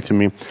is convicting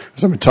me.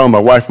 As I've been telling my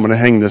wife, I'm going to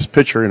hang this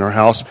picture in our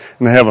house,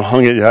 and I haven't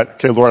hung it yet.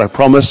 Okay, Lord, I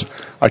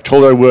promise. I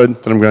told her I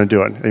would, that I'm going to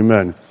do it.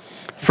 Amen.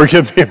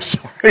 Forgive me. I'm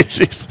sorry.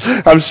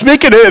 Jeez. I'm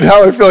speaking it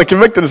how I feel like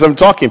convicted as I'm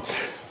talking.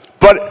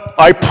 But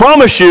I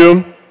promise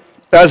you,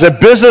 as a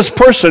business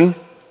person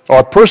or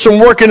a person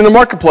working in the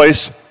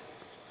marketplace,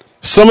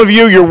 some of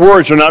you, your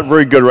words are not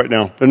very good right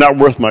now. They're not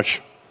worth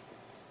much.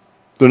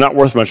 They're not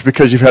worth much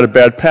because you've had a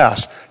bad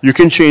past. You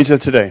can change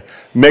that today.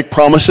 Make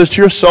promises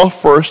to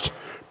yourself first.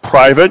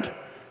 Private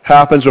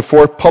happens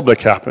before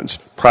public happens.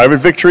 Private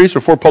victories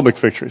before public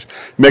victories.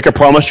 Make a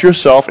promise to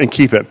yourself and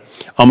keep it.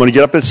 I'm going to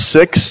get up at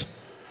 6.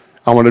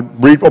 I'm going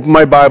to open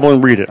my Bible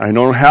and read it. I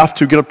don't have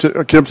to get up to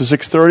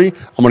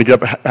 6:30. I'm going to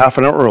get up half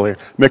an hour earlier.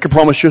 Make a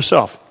promise to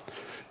yourself.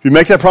 If you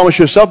make that promise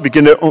to yourself,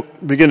 begin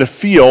to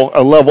feel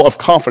a level of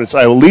confidence.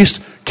 I at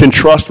least can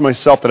trust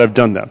myself that I've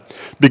done that.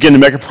 Begin to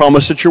make a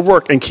promise at your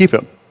work and keep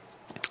it.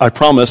 I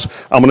promise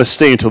I'm going to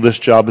stay until this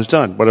job is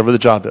done, whatever the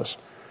job is.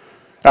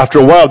 After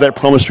a while, that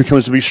promise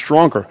becomes to be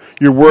stronger.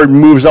 Your word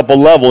moves up a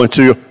level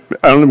into,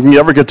 I don't know if you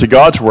ever get to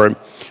God's word,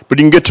 but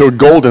you can get to a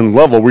golden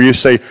level where you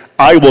say,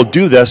 I will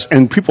do this,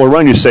 and people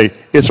around you say,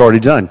 it's already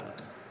done.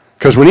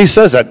 Because when he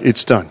says that,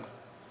 it's done.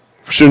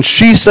 When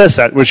she says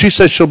that, when she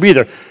says she'll be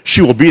there,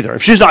 she will be there.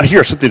 If she's not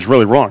here, something's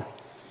really wrong.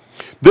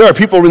 There are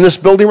people in this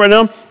building right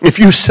now, if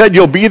you said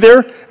you'll be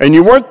there and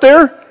you weren't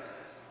there,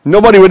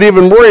 nobody would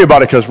even worry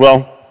about it because,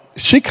 well,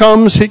 she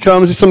comes, he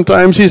comes,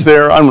 sometimes he's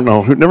there. I don't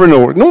know. Never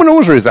know. No one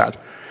knows where he's at.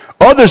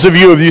 Others of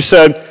you, if you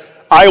said,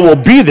 I will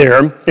be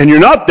there, and you're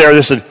not there,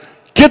 they said,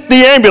 get the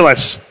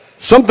ambulance.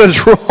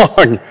 Something's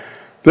wrong.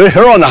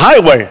 They're on the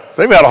highway.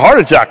 They've had a heart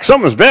attack.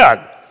 Something's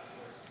bad.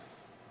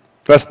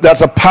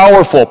 That's a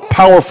powerful,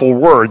 powerful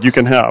word you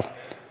can have.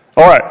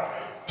 All right.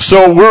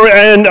 So we're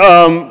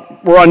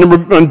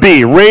on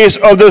B. Raise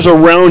others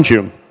around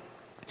you.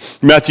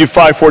 Matthew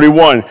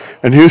 5:41.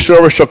 And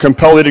whosoever shall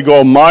compel thee to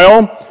go a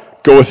mile,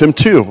 go with him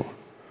too.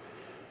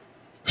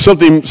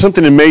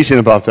 Something amazing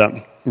about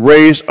that.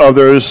 Raise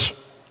others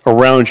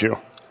around you.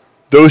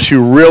 Those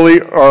who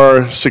really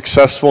are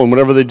successful in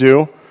whatever they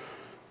do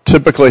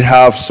typically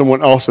have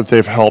someone else that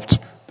they've helped,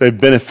 they've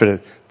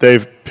benefited,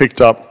 they've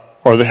picked up,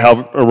 or they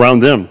have around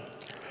them.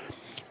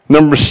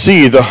 Number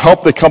C, they'll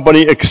help the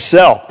company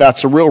excel.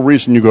 That's the real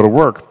reason you go to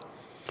work.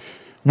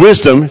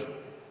 Wisdom,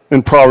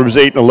 in Proverbs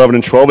 8, 11,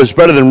 and 12, is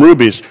better than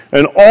rubies,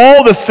 and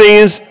all the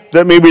things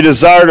that may be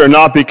desired are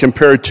not be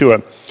compared to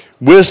it.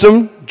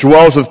 Wisdom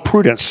dwells with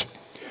prudence.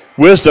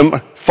 Wisdom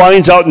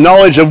finds out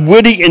knowledge of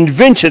witty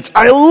inventions.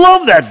 I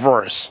love that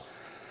verse.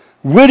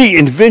 Witty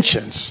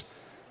inventions.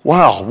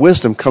 Wow,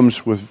 wisdom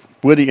comes with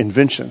witty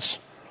inventions.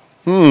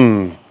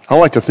 I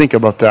like to think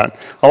about that.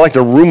 I like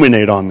to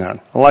ruminate on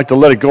that. I like to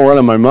let it go around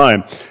in my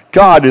mind.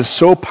 God is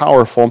so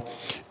powerful.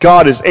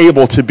 God is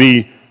able to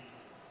be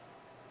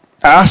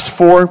asked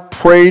for,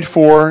 prayed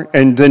for,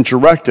 and then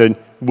directed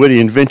witty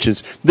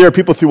inventions. There are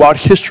people throughout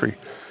history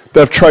that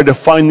have tried to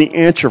find the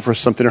answer for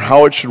something or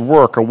how it should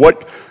work or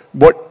what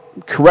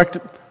correct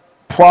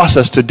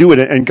process to do it,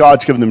 and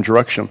God's given them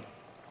direction.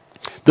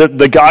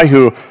 The guy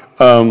who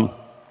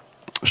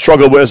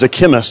struggled with as a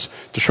chemist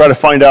to try to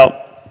find out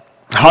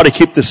how to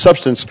keep this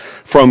substance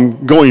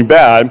from going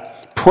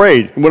bad,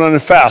 prayed and went on a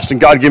fast,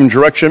 and God gave him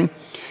direction.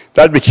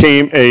 That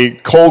became a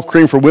cold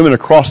cream for women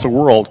across the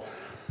world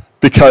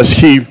because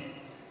he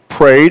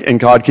prayed and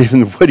God gave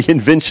him the witty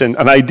invention,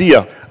 an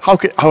idea, how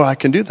I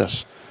can do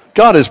this.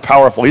 God is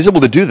powerful. He's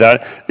able to do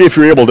that if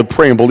you're able to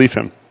pray and believe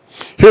him.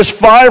 Here's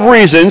 5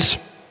 reasons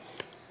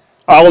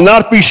I will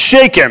not be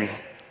shaken.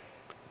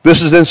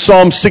 This is in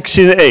Psalm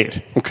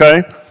 16:8,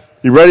 okay?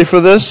 You ready for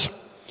this?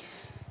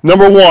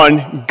 Number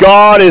 1,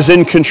 God is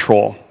in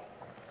control.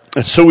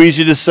 It's so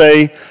easy to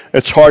say.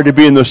 It's hard to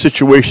be in those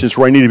situations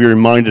where I need to be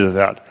reminded of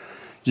that.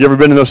 You ever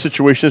been in those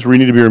situations where you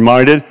need to be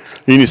reminded?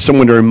 You need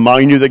someone to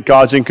remind you that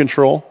God's in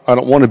control? I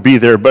don't want to be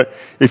there, but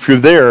if you're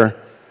there,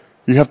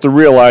 you have to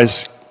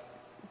realize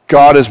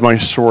God is my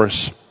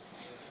source.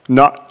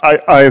 I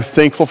am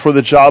thankful for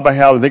the job I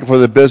have. I'm thankful for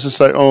the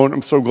business I own.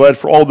 I'm so glad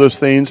for all those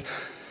things.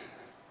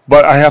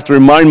 But I have to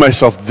remind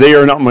myself, they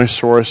are not my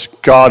source.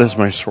 God is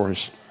my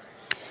source.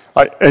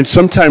 And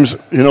sometimes,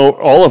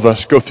 all of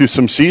us go through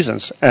some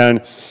seasons.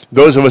 And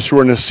those of us who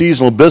are in a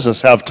seasonal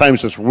business have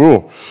times that's,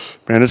 whoa,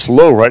 man, it's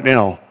low right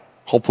now.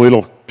 Hopefully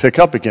it'll pick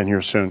up again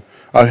here soon.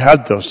 I've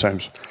had those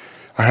times.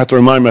 I have to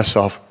remind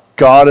myself,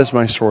 God is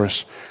my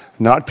source,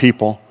 not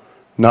people,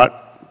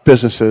 not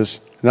businesses,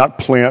 not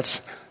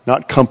plants,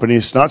 not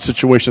companies, not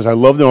situations. I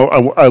love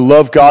them. I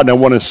love God, and I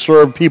want to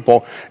serve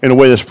people in a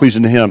way that's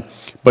pleasing to him.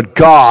 But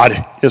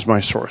God is my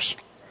source.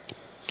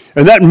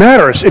 And that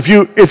matters. If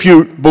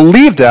you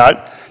believe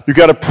that, you've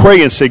got to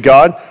pray and say,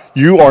 God,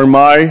 you are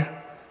my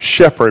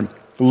shepherd.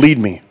 Lead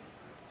me.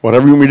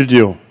 Whatever you want me to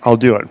do, I'll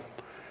do it.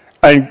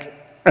 And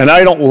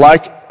I don't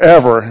like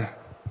ever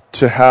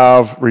to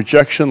have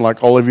rejection,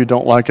 like all of you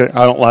don't like it.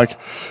 I don't like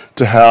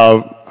to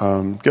have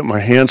get my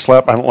hand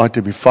slapped. I don't like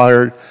to be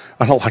fired.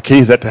 I don't like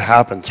any of that to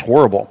happen. It's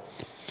horrible.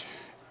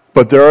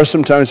 But there are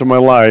some times in my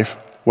life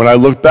when I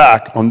look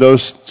back on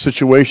those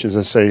situations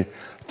and say,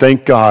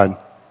 thank God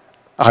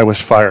I was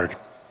fired.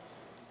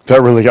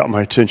 That really got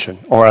my attention.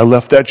 Or I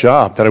left that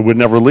job that I would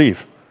never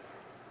leave.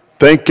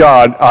 Thank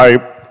God I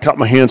got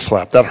my hand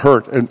slapped. That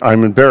hurt. And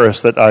I'm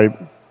embarrassed that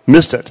I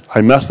missed it.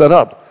 I messed that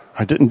up.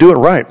 I didn't do it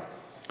right.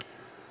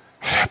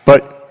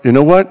 But you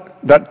know what?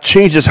 That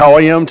changes how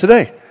I am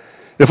today.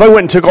 If I went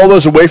and took all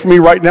those away from me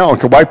right now and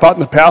could wipe out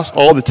in the past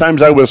all the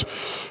times I was,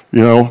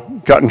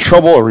 got in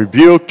trouble or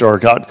rebuked or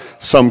got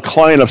some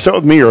client upset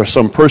with me or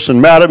some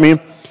person mad at me,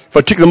 if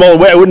I took them all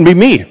away, I wouldn't be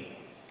me.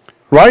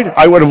 Right?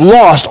 I would have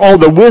lost all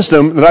the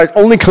wisdom that I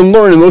only can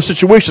learn in those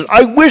situations.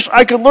 I wish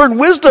I could learn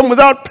wisdom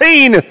without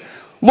pain.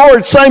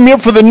 Lord, sign me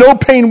up for the no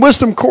pain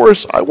wisdom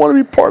course. I want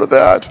to be part of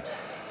that.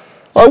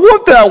 I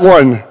want that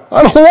one.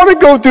 I don't want to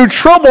go through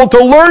trouble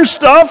to learn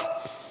stuff,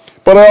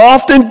 but I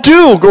often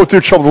do go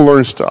through trouble to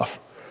learn stuff.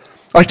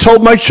 I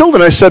told my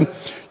children, I said,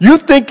 you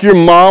think your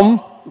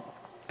mom,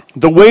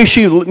 the way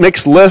she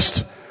makes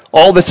lists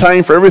all the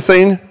time for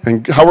everything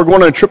and how we're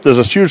going on a trip, there's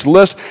a huge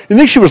list, you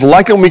think she was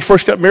like it when we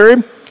first got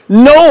married?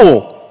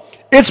 No.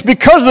 It's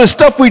because of the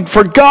stuff we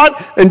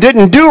forgot and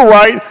didn't do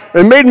right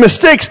and made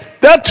mistakes.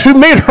 That's who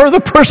made her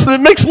the person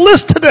that makes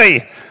lists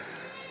today.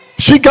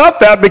 She got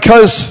that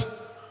because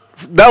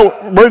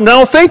we're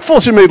now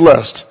thankful she made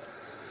lists.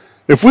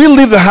 If we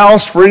leave the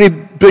house for any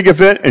big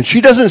event and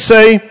she doesn't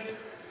say,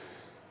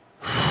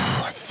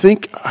 I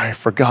think I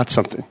forgot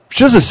something. If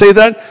she doesn't say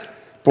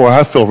that, boy,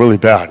 I feel really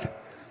bad.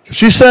 If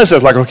she says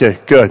it, like, okay,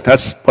 good.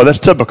 That's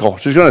typical.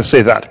 She's going to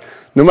say that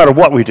no matter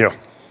what we do.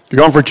 You're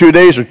gone for 2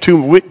 days or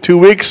 2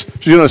 weeks,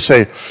 she's going to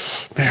say,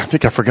 man, I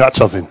think I forgot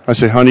something. I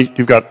say, honey,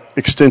 you've got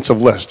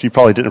extensive list. You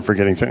probably didn't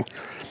forget anything.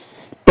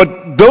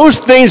 But those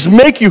things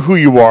make you who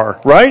you are,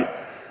 right?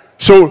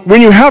 So when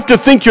you have to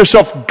think to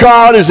yourself,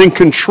 God is in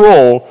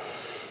control,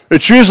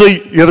 it's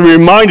usually, you have to be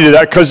reminded of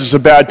that because it's a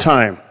bad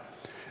time.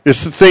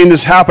 It's the thing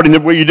that's happening the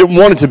way you didn't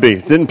want it to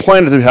be. Didn't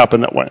plan it to happen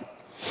that way.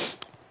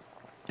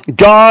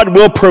 God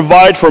will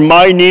provide for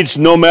my needs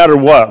no matter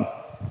what.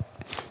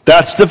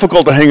 That's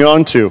difficult to hang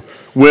on to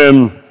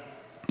when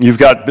you've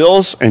got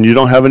bills and you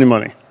don't have any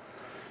money.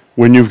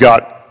 When you've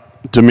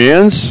got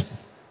demands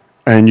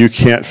and you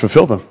can't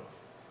fulfill them.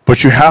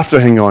 But you have to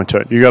hang on to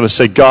it. You got to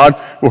say, God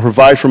will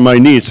provide for my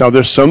needs. Now,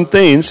 there's some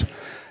things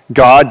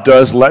God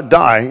does let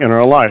die in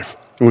our life,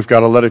 and we've got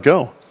to let it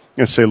go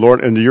and say,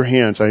 Lord, into your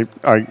hands, I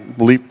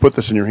believe, put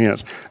this in your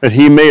hands. And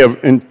he may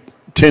have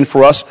intended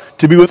for us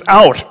to be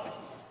without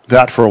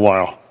that for a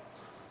while.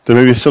 There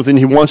may be something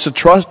he wants to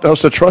trust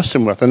us to trust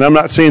him with. And I'm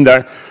not saying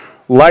that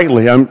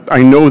lightly. I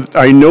know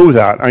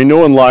that. I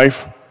know in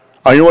life,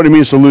 I know what it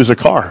means to lose a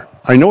car.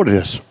 I know what it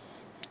is.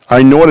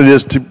 I know what it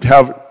is to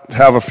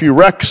have a few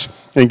wrecks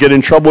and get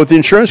in trouble with the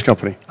insurance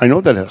company. I know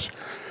what that is.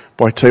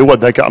 But I tell you what,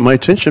 that got my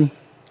attention.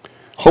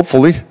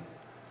 Hopefully.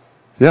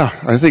 Yeah,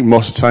 I think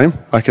most of the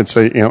time, I can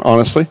say,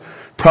 honestly,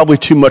 probably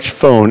too much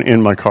phone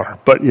in my car.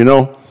 But,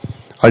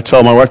 I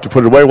tell my wife to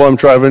put it away while I'm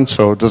driving,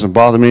 so it doesn't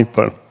bother me.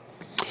 But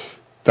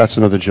that's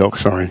another joke,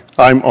 sorry.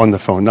 I'm on the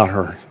phone, not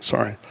her,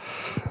 sorry.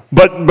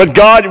 But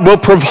God will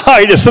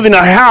provide. It's something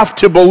I have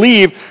to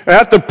believe. I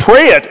have to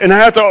pray it. And I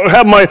have to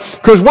have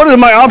because what are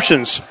my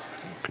options?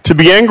 To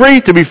be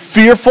angry, to be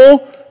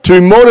fearful, to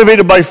be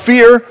motivated by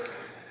fear.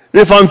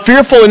 If I'm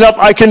fearful enough,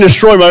 I can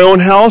destroy my own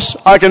house.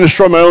 I can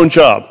destroy my own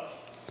job.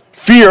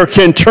 Fear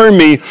can turn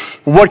me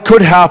what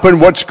could happen,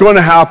 what's going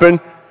to happen,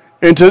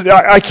 into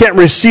I can't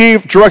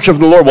receive direction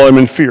from the Lord while I'm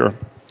in fear.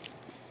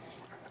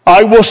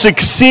 I will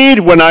succeed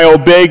when I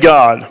obey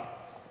God.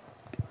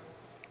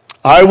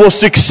 I will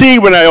succeed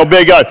when I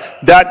obey God.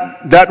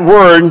 That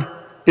word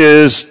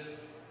is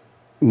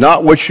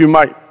not what you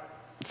might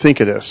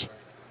think it is.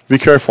 Be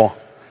careful.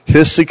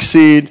 His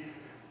succeed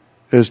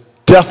is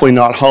definitely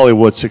not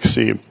Hollywood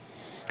succeed.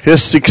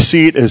 His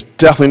succeed is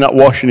definitely not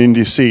Washington,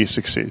 D.C.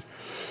 succeed.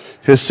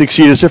 His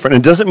succeed is different.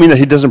 It doesn't mean that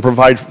he doesn't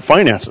provide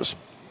finances.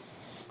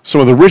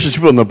 Some of the richest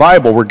people in the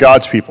Bible were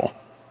God's people.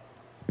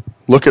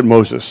 Look at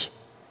Moses.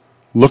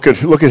 Look at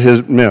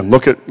his men.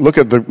 Look at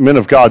the men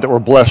of God that were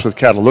blessed with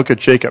cattle. Look at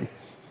Jacob.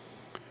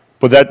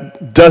 But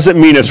that doesn't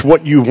mean it's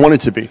what you want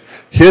it to be.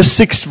 His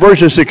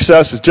version of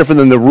success is different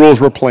than the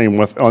rules we're playing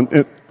with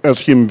as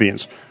human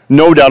beings.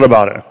 No doubt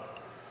about it.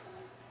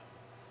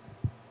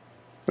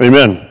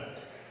 Amen.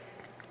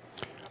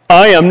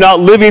 I am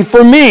not living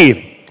for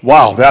me.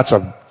 Wow, that's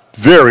a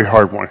very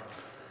hard one.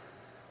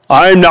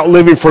 I am not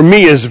living for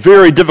me is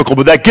very difficult,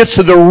 but that gets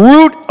to the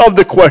root of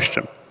the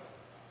question.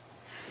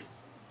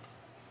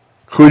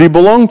 Who do you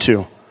belong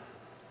to?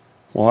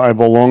 Well, I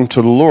belong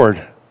to the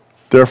Lord.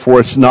 Therefore,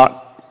 it's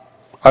not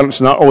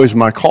always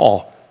my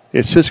call.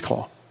 It's his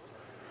call.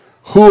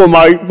 Who am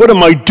I? What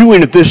am I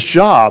doing at this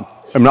job?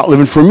 I'm not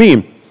living for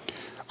me.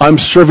 I'm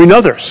serving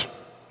others.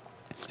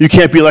 You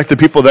can't be like the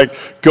people that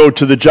go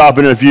to the job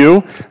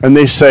interview and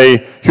they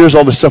say, here's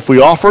all the stuff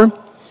we offer,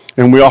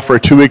 and we offer a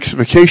 2 weeks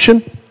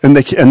vacation, and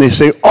they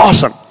say,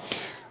 awesome.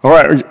 All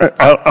right,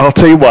 I'll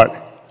tell you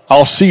what,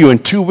 I'll see you in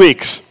 2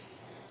 weeks.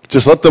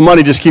 Just let the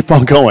money just keep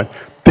on going.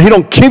 They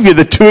don't give you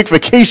the 2-week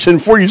vacation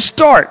before you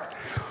start.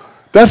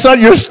 That's not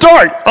your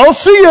start. I'll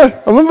see you.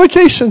 I'm on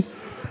vacation.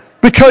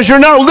 Because you're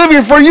not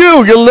living for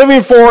you. You're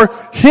living for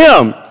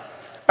Him.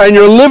 And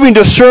you're living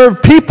to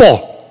serve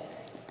people.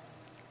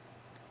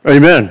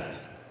 Amen.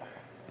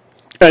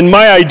 And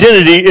my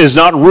identity is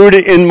not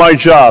rooted in my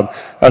job.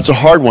 That's a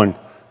hard one.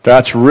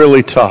 That's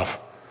really tough.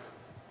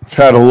 I've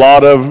had a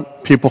lot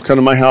of people come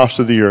to my house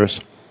through the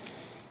years.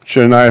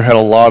 Jen and I have had a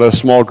lot of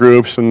small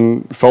groups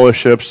and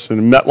fellowships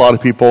and met a lot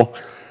of people.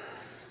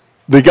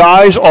 The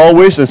guys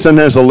always, and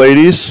sometimes the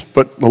ladies,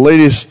 but the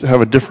ladies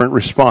have a different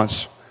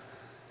response.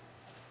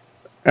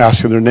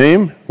 Asking their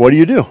name, what do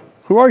you do?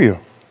 Who are you?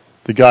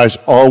 The guys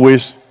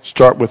always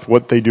start with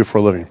what they do for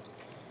a living.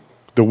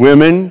 The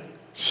women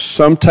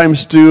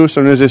sometimes do.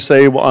 Sometimes they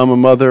say, well, I'm a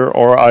mother,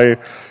 or I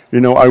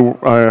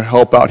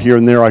help out here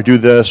and there. I do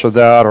this or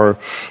that, or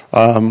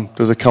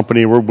there's a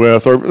company we're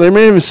with, or they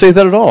may even say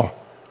that at all.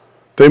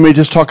 They may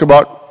just talk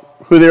about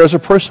who they are as a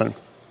person.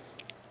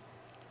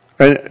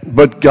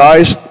 But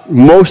guys,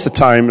 most of the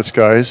time it's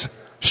guys,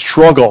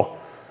 struggle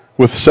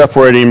with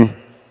separating,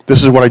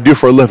 this is what I do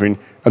for a living,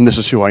 and this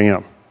is who I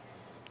am.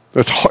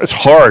 It's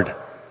hard,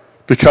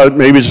 because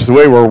maybe it's just the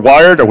way we're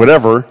wired or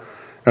whatever.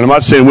 And I'm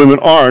not saying women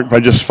aren't, but I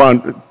just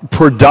found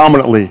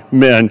predominantly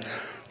men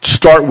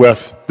start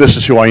with, this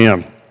is who I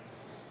am.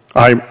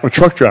 I'm a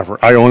truck driver.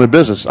 I own a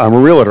business. I'm a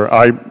realtor.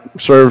 I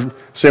serve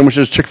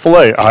sandwiches at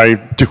Chick-fil-A. I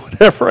do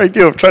whatever I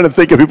do. I'm trying to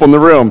think of people in the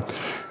room.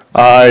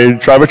 I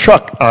drive a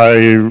truck.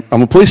 I'm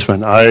a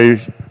policeman.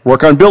 I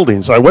work on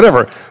buildings.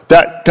 Whatever.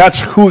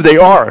 That's who they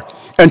are.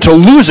 And to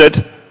lose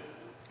it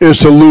is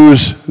to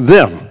lose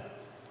them.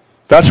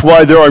 That's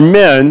why there are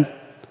men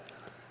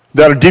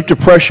that are deep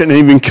depression and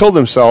even kill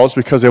themselves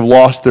because they've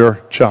lost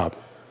their job.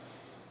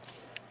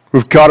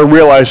 We've got to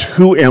realize,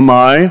 who am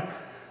I?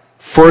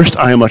 First,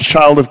 I am a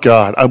child of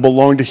God. I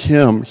belong to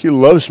Him. He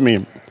loves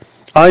me.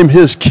 I'm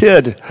His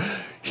kid.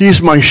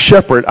 He's my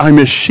shepherd. I'm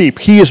His sheep.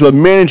 He is the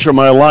manager of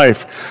my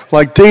life.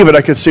 Like David,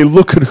 I could say,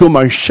 look at who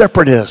my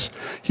shepherd is.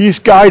 He's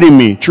guiding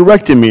me,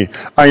 directing me.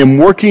 I am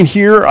working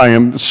here. I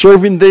am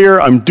serving there.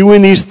 I'm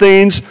doing these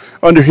things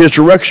under His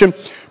direction.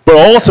 But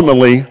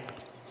ultimately,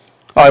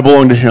 I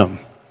belong to Him.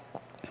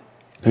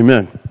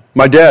 Amen.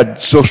 My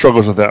dad still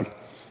struggles with that.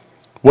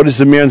 What is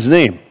the man's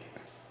name?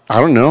 I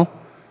don't know.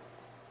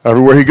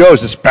 Everywhere he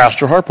goes, it's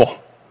Pastor Harpole.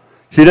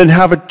 He didn't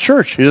have a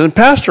church. He doesn't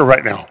pastor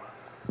right now.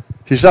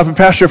 He's not been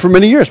pastoring for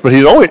many years, but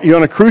he's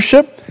on a cruise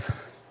ship.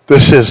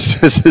 This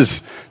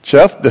is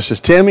Jeff. This is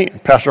Tammy.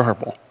 And Pastor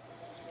Harpole.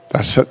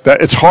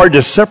 It's hard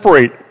to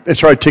separate.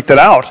 It's hard to take that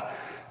out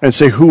and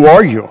say, who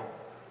are you?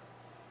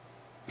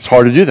 It's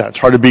hard to do that. It's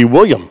hard to be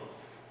William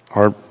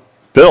or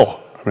Bill.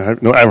 I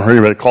haven't heard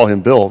anybody call him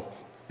Bill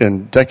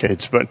in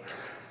decades, but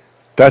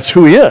that's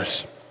who he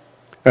is.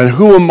 And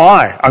who am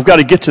I? I've got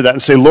to get to that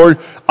and say, Lord,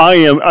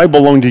 I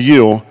belong to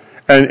you.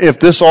 And if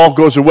this all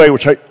goes away,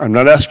 which I'm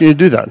not asking you to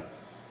do that.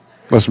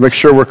 Let's make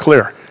sure we're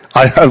clear.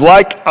 I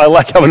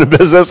like having a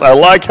business. I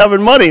like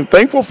having money. I'm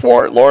thankful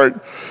for it, Lord.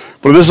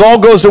 But if this all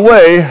goes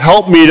away,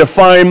 help me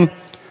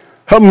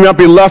not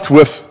be left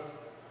with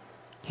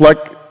like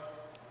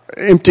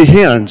empty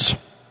hands.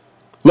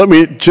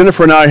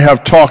 Jennifer and I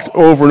have talked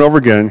over and over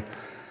again,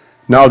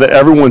 now that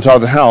everyone's out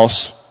of the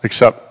house,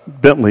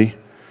 except Bentley,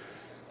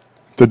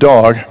 the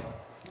dog.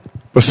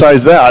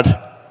 Besides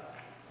that,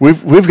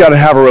 we've got to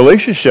have a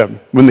relationship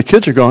when the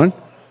kids are gone.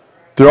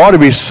 There ought to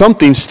be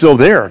something still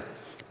there.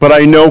 But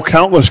I know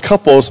countless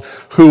couples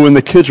who, when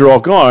the kids are all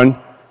gone,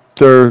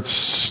 they're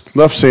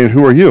left saying,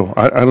 who are you?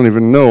 I don't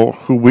even know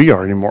who we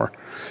are anymore.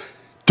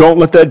 Don't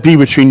let that be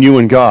between you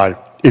and God.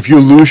 If you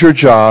lose your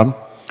job,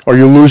 or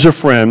you lose a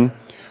friend,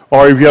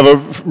 or if you have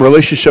a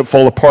relationship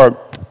fall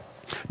apart,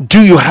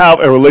 do you have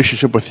a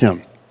relationship with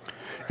Him?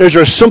 Is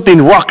there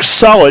something rock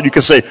solid you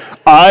can say,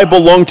 I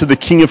belong to the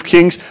King of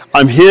Kings,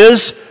 I'm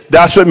His,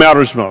 that's what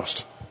matters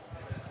most.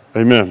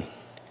 Amen.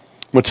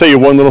 I'm going to tell you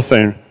one little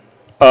thing.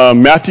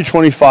 Matthew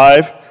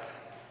 25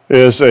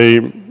 has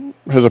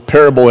a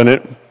parable in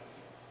it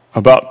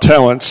about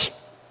talents,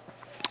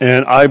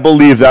 and I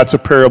believe that's a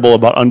parable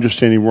about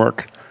understanding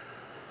work.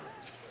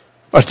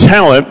 A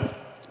talent,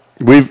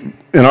 in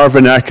our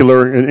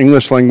vernacular, in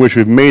English language,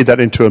 we've made that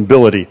into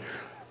ability.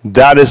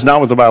 That is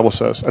not what the Bible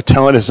says. A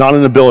talent is not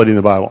an ability in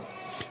the Bible.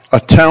 A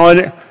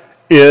talent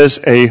is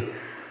a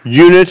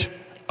unit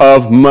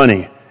of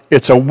money.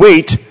 It's a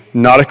weight,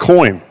 not a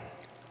coin.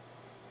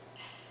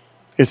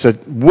 It's a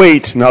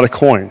weight, not a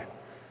coin.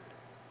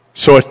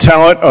 So a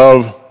talent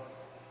of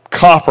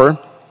copper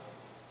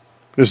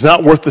is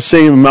not worth the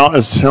same amount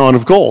as a talent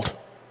of gold.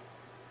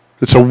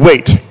 It's a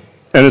weight.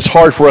 And it's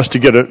hard for us to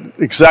get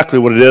exactly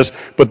what it is,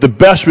 but the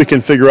best we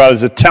can figure out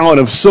is a talent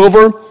of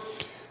silver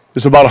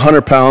is about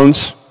 100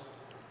 pounds.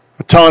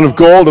 A talent of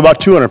gold, about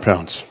 200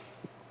 pounds.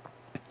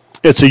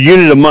 It's a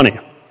unit of money.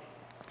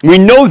 We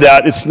know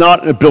that it's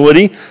not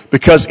ability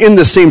because in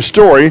the same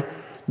story,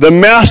 the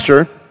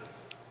master,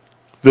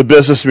 the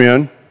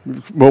businessman,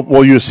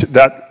 we'll use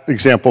that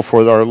example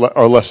for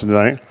our lesson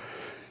tonight,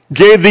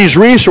 gave these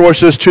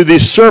resources to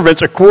these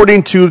servants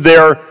according to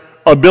their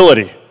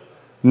ability,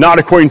 not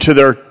according to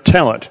their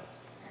talent.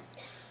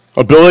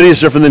 Ability is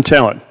different than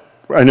talent.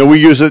 I know we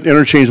use it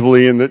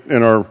interchangeably in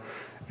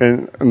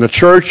the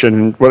church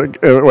and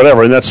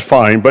whatever, and that's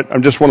fine, but I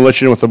just want to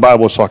let you know what the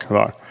Bible is talking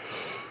about.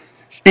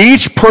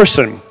 Each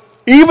person,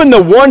 even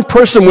the one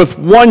person with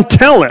one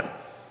talent,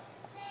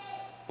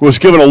 was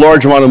given a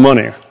large amount of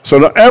money. So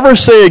don't ever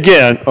say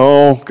again,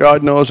 oh,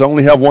 God knows I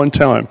only have one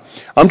talent.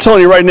 I'm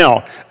telling you right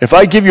now, if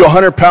I give you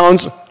 100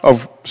 pounds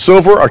of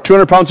silver or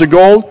 200 pounds of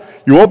gold,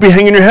 you won't be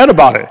hanging your head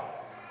about it.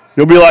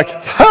 You'll be like,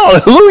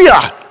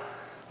 hallelujah.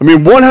 I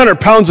mean,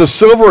 100 pounds of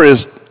silver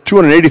is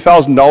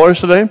 $280,000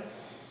 today.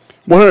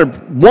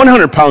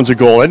 100 pounds of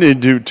gold, I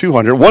didn't do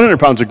 200. 100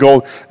 pounds of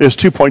gold is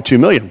 $2.2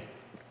 million.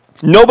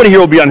 Nobody here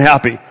will be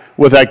unhappy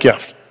with that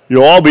gift.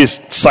 You'll all be,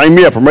 sign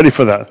me up, I'm ready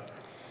for that.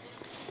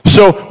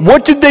 So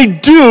what did they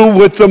do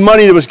with the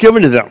money that was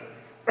given to them?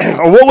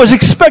 Or what was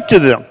expected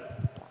of them?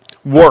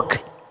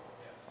 Work.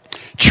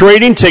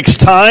 Trading takes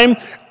time,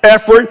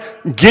 effort,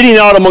 getting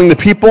out among the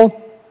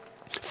people,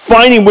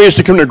 finding ways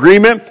to come to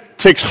agreement,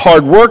 takes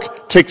hard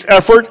work, takes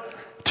effort,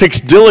 takes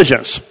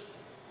diligence.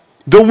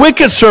 The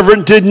wicked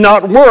servant did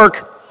not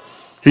work.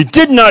 He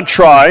did not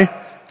try.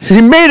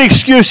 He made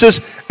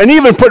excuses and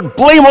even put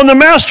blame on the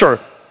master.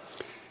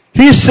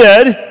 He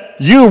said,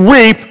 you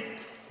reap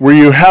where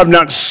you have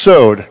not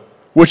sowed,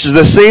 which is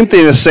the same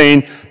thing as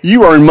saying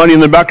you earn money in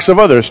the backs of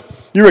others.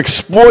 You're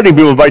exploiting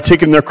people by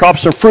taking their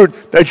crops and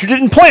fruit that you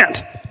didn't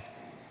plant.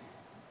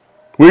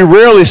 We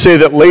rarely say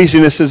that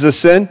laziness is a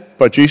sin,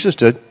 but Jesus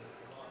did.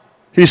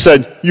 He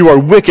said, you are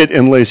wicked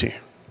and lazy.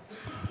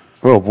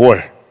 Oh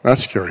boy,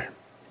 that's scary.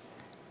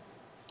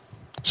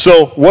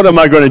 So what am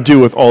I going to do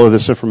with all of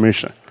this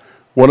information?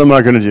 What am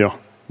I going to do?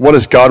 What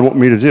does God want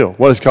me to do?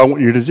 What does God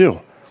want you to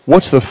do?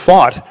 What's the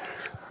thought?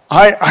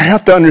 I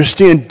have to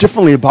understand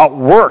differently about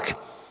work.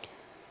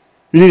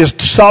 You need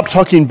to stop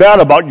talking bad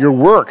about your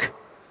work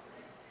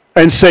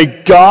and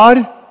say, God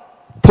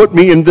put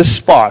me in this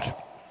spot.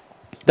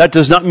 That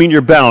does not mean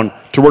you're bound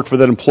to work for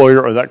that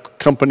employer or that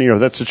company or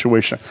that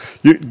situation.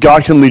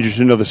 God can lead you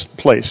to another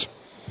place.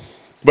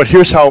 But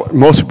here's how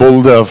most people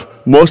live.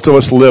 Most of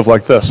us live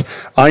like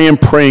this. I am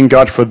praying,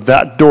 God, for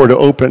that door to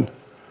open.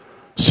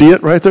 See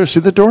it right there?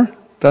 See the door?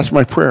 That's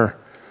my prayer.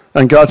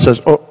 And God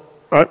says, oh,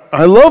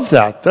 I love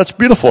that. That's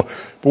beautiful.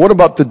 But what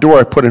about the door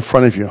I put in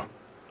front of you?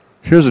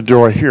 Here's a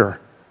door right here.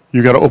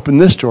 You got to open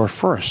this door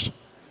first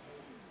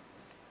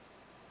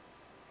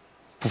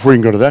before you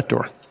can go to that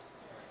door.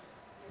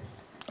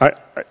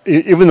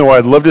 Even though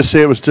I'd love to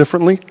say it was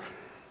differently,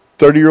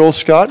 30-year-old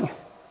Scott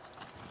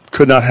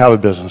could not have a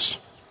business.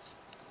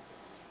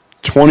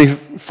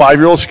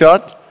 25-year-old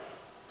Scott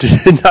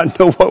did not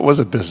know what was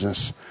a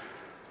business.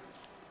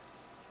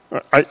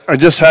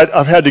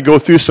 I've had to go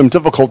through some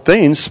difficult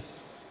things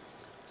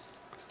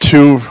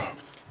to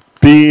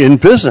be in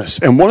business.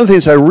 And one of the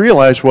things I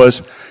realized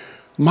was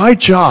my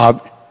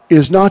job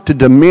is not to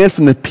demand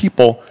from the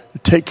people to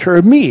take care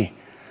of me.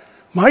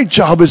 My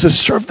job is to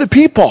serve the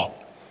people.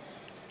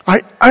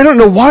 I don't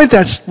know why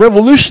that's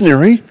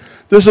revolutionary.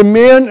 There's a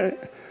man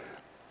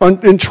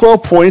in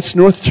 12 Points,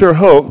 North Terre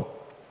Haute,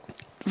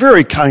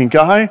 very kind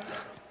guy,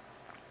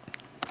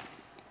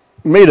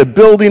 made a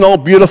building all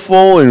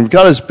beautiful and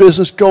got his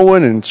business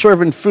going and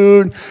serving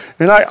food.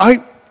 And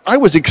I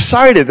was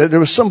excited that there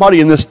was somebody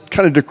in this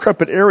kind of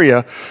decrepit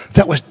area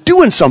that was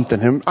doing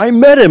something. And I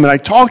met him and I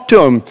talked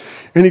to him.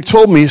 And he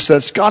told me, he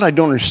said, Scott, I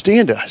don't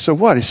understand it. I said,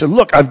 what? He said,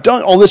 look, I've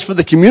done all this for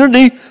the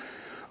community.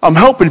 I'm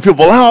helping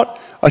people out.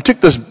 I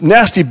took this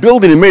nasty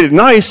building and made it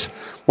nice.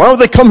 Why would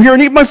they come here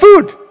and eat my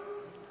food?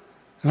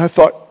 And I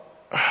thought,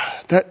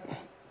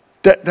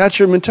 that's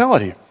your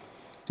mentality.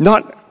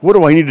 Not, what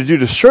do I need to do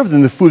to serve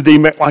them the food they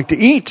might like to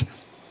eat?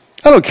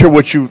 I don't care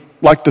what you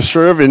like to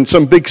serve in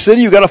some big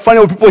city. You got to find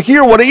out what people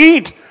here want to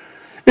eat.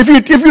 If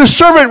you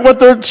serve it what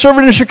they're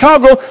serving in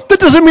Chicago,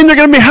 that doesn't mean they're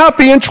going to be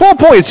happy in 12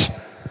 Points.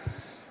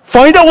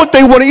 Find out what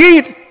they want to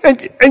eat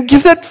and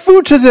give that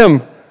food to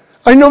them.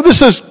 I know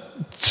this is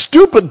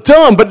stupid,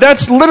 dumb, but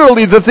that's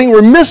literally the thing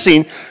we're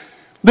missing.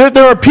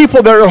 There are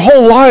people that their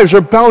whole lives are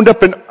bound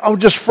up in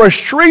just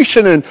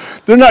frustration, and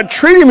they're not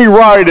treating me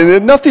right,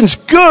 and nothing's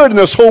good in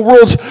this whole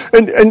world.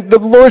 And the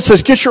Lord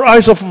says, get your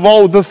eyes off of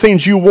all of the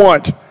things you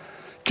want.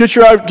 Take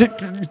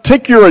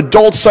your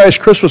adult-sized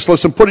Christmas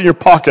list and put it in your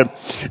pocket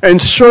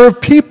and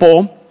serve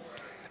people,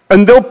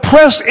 and they'll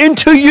press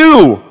into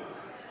you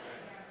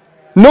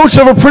notes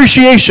of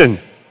appreciation.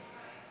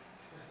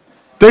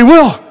 They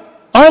will.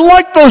 I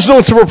like those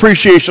notes of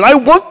appreciation. I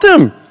want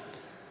them.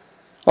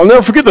 I'll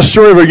never forget the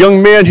story of a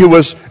young man who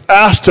was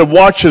asked to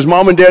watch his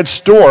mom and dad's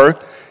store.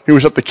 He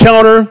was at the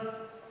counter.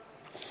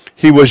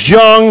 He was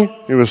young.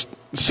 He was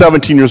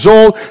 17 years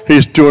old.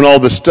 He's doing all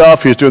this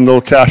stuff. He's doing the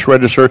little cash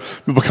register.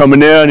 People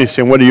coming in. He's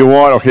saying, what do you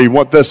want? Okay, you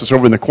want this? It's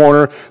over in the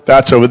corner.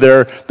 That's over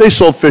there. They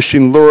sold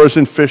fishing lures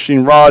and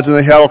fishing rods, and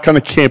they had all kind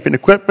of camping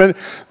equipment.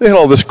 They had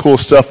all this cool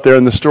stuff there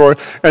in the store.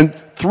 And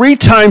 3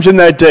 times in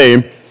that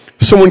day,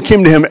 someone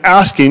came to him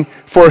asking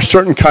for a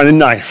certain kind of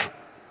knife.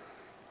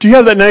 Do you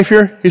have that knife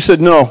here? He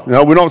said, no,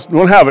 we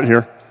don't have it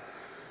here.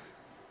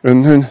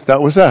 And then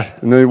that was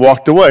that. And then he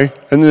walked away.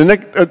 And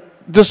then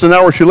just an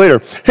hour or two later,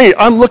 hey,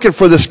 I'm looking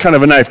for this kind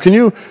of a knife. Do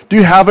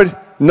you have it?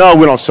 No,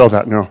 we don't sell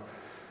that, no.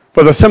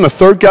 By the time the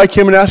third guy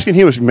came and asking,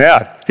 he was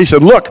mad. He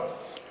said, look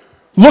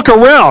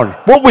around.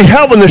 What we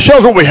have on the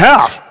shelves, what we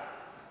have.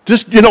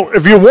 Just,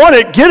 if you want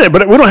it, get it,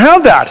 but we don't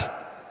have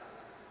that.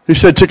 He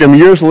said it took him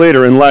years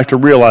later in life to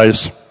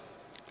realize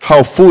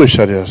how foolish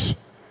that is.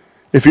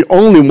 If he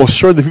only will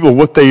serve the people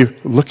what they're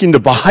looking to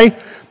buy,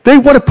 they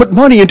want to put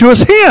money into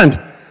his hand.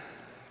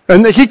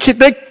 And they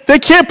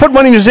can't put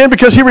money in his hand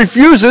because he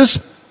refuses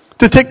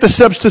to take the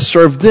steps to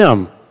serve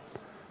them.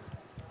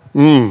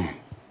 And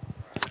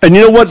you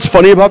know what's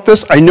funny about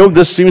this? I know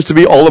this seems to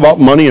be all about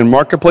money and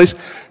marketplace,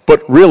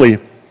 but really,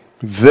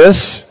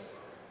 this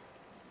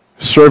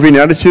serving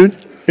attitude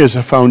is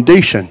a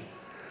foundation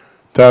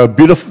that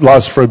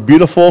allows for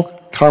beautiful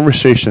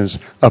conversations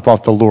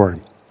about the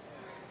Lord.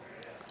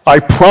 I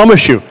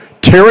promise you,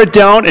 tear it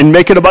down and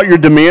make it about your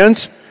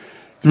demands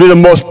to be the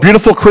most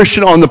beautiful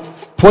Christian on the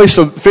face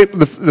of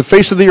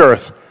the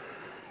earth.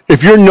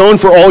 If you're known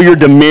for all your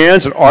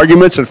demands and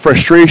arguments and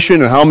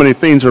frustration and how many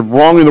things are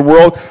wrong in the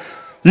world,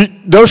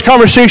 those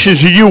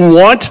conversations you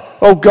want,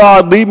 oh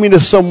God, lead me to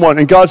someone.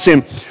 And God's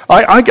saying,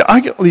 I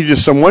can lead you to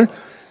someone.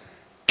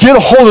 Get a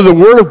hold of the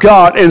Word of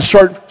God and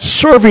start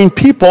serving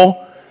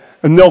people,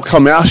 and they'll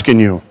come asking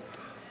you.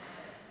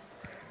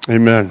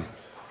 Amen.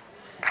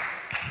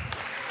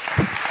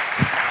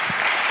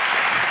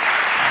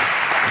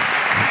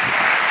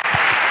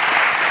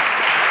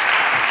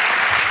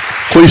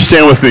 Please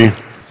stand with me.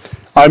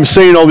 I'm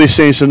saying all these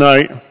things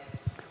tonight,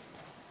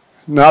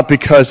 not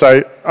because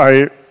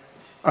I've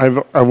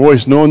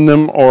always known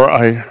them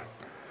or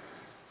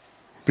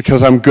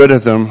because I'm good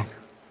at them.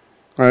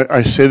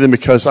 I say them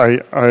because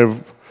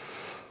I've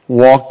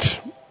walked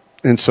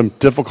in some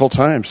difficult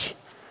times.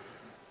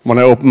 When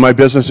I opened my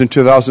business in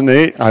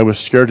 2008, I was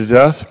scared to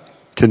death,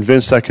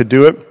 convinced I could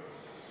do it.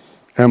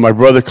 And my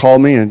brother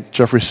called me, and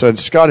Jeffrey said,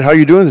 Scott, how are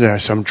you doing today? I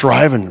said, I'm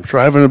driving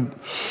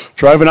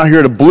out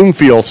here to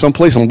Bloomfield,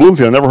 someplace in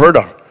Bloomfield I never heard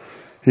of.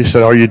 He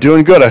said, are you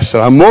doing good? I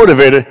said, I'm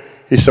motivated.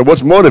 He said,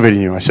 what's motivating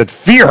you? I said,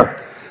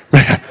 fear.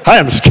 Man, I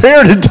am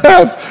scared to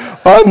death.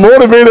 I'm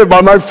motivated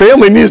by my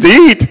family needs to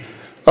eat.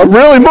 I'm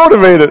really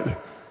motivated.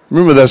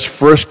 Remember those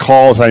first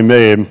calls I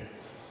made?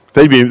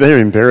 They're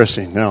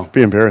embarrassing now.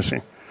 Be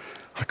embarrassing.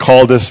 I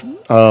called this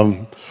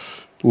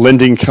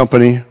lending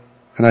company,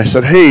 and I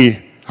said,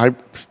 hey, I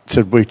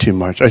said way too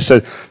much. I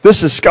said,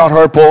 this is Scott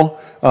Harpole.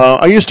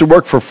 I used to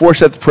work for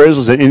Forsyth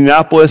Appraisals in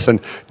Indianapolis, and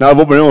now I've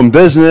opened my own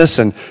business,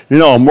 and,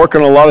 I'm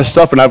working on a lot of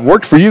stuff, and I've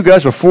worked for you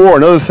guys before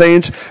and other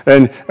things,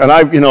 and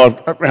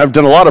I've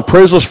done a lot of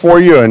appraisals for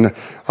you, and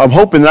I'm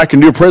hoping that I can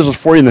do appraisals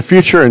for you in the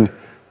future, and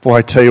boy,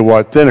 I tell you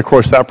what, then, of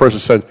course, that person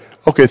said,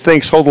 okay,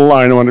 thanks, hold the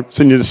line. I want to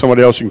send you to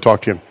somebody else who can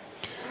talk to you.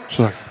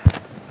 So,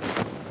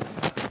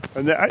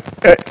 and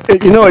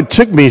it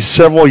took me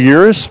several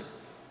years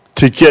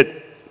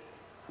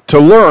to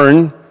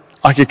learn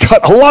I could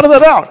cut a lot of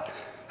that out.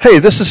 Hey,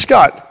 this is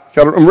Scott.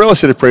 I'm a real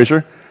estate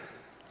appraiser.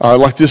 I'd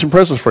like to do some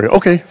appraisals for you.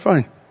 Okay,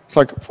 fine. It's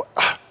like,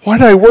 why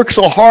did I work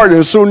so hard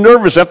and so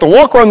nervous? I have to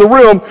walk around the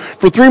room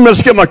for 3 minutes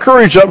to get my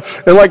courage up,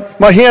 and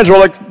my hands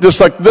were just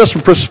like this,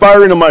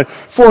 perspiring on my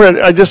forehead.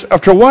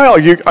 After a while,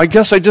 I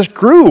guess I just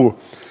grew.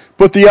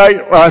 But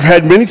I've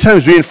had many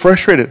times being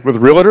frustrated with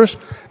realtors,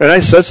 and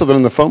I said something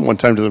on the phone one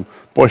time to them.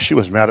 Boy, she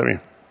was mad at me.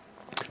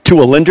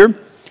 To a lender,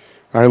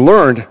 I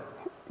learned,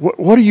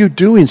 what are you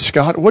doing,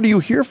 Scott? What are you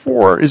here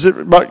for? Is it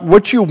about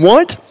what you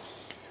want?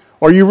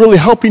 Or are you really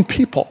helping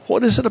people?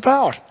 What is it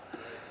about?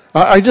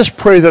 I just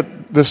pray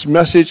that this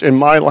message and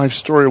my life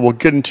story will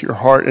get into your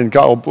heart, and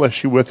God will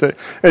bless you with it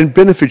and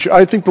benefit you.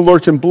 I think the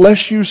Lord can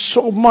bless you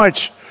so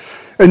much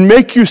and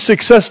make you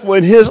successful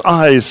in His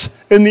eyes,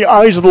 in the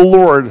eyes of the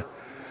Lord.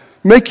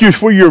 Make you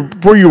where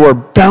you are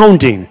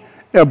abounding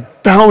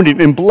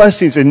in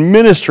blessings and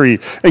ministry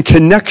and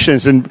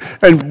connections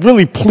and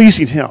really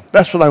pleasing Him.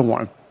 That's what I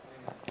want.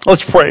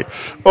 Let's pray.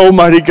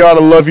 Almighty God,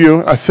 I love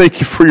you. I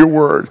thank you for your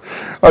word.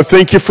 I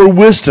thank you for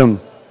wisdom.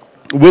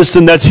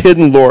 Wisdom that's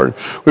hidden, Lord.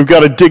 We've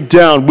got to dig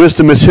down.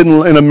 Wisdom is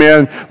hidden in a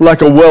man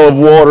like a well of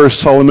water,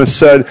 Solomon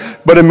said.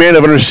 But a man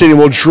of understanding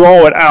will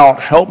draw it out.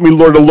 Help me,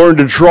 Lord, to learn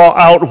to draw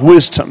out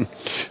wisdom.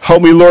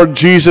 Help me, Lord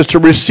Jesus, to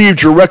receive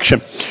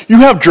direction. You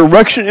have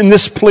direction in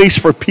this place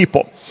for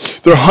people.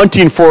 They're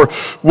hunting for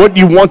what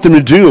you want them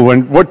to do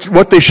and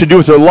what they should do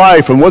with their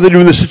life and what they do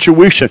in the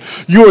situation.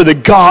 You are the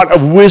God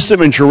of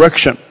wisdom and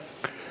direction.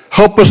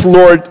 Help us,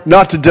 Lord,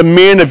 not to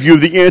demand of you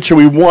the answer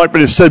we want,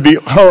 but instead be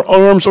our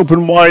arms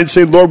open wide and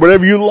say, Lord,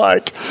 whatever you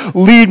like,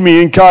 lead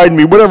me and guide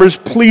me, whatever is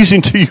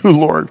pleasing to you,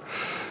 Lord.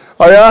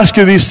 I ask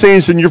you these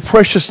things in your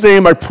precious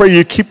name. I pray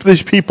you keep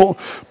these people.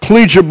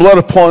 Plead your blood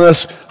upon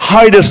us.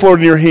 Hide us, Lord,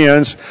 in your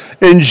hands.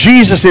 In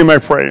Jesus' name I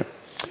pray.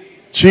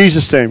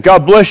 Jesus' name.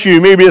 God bless you.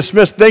 You may be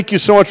dismissed. Thank you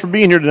so much for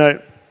being here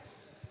tonight.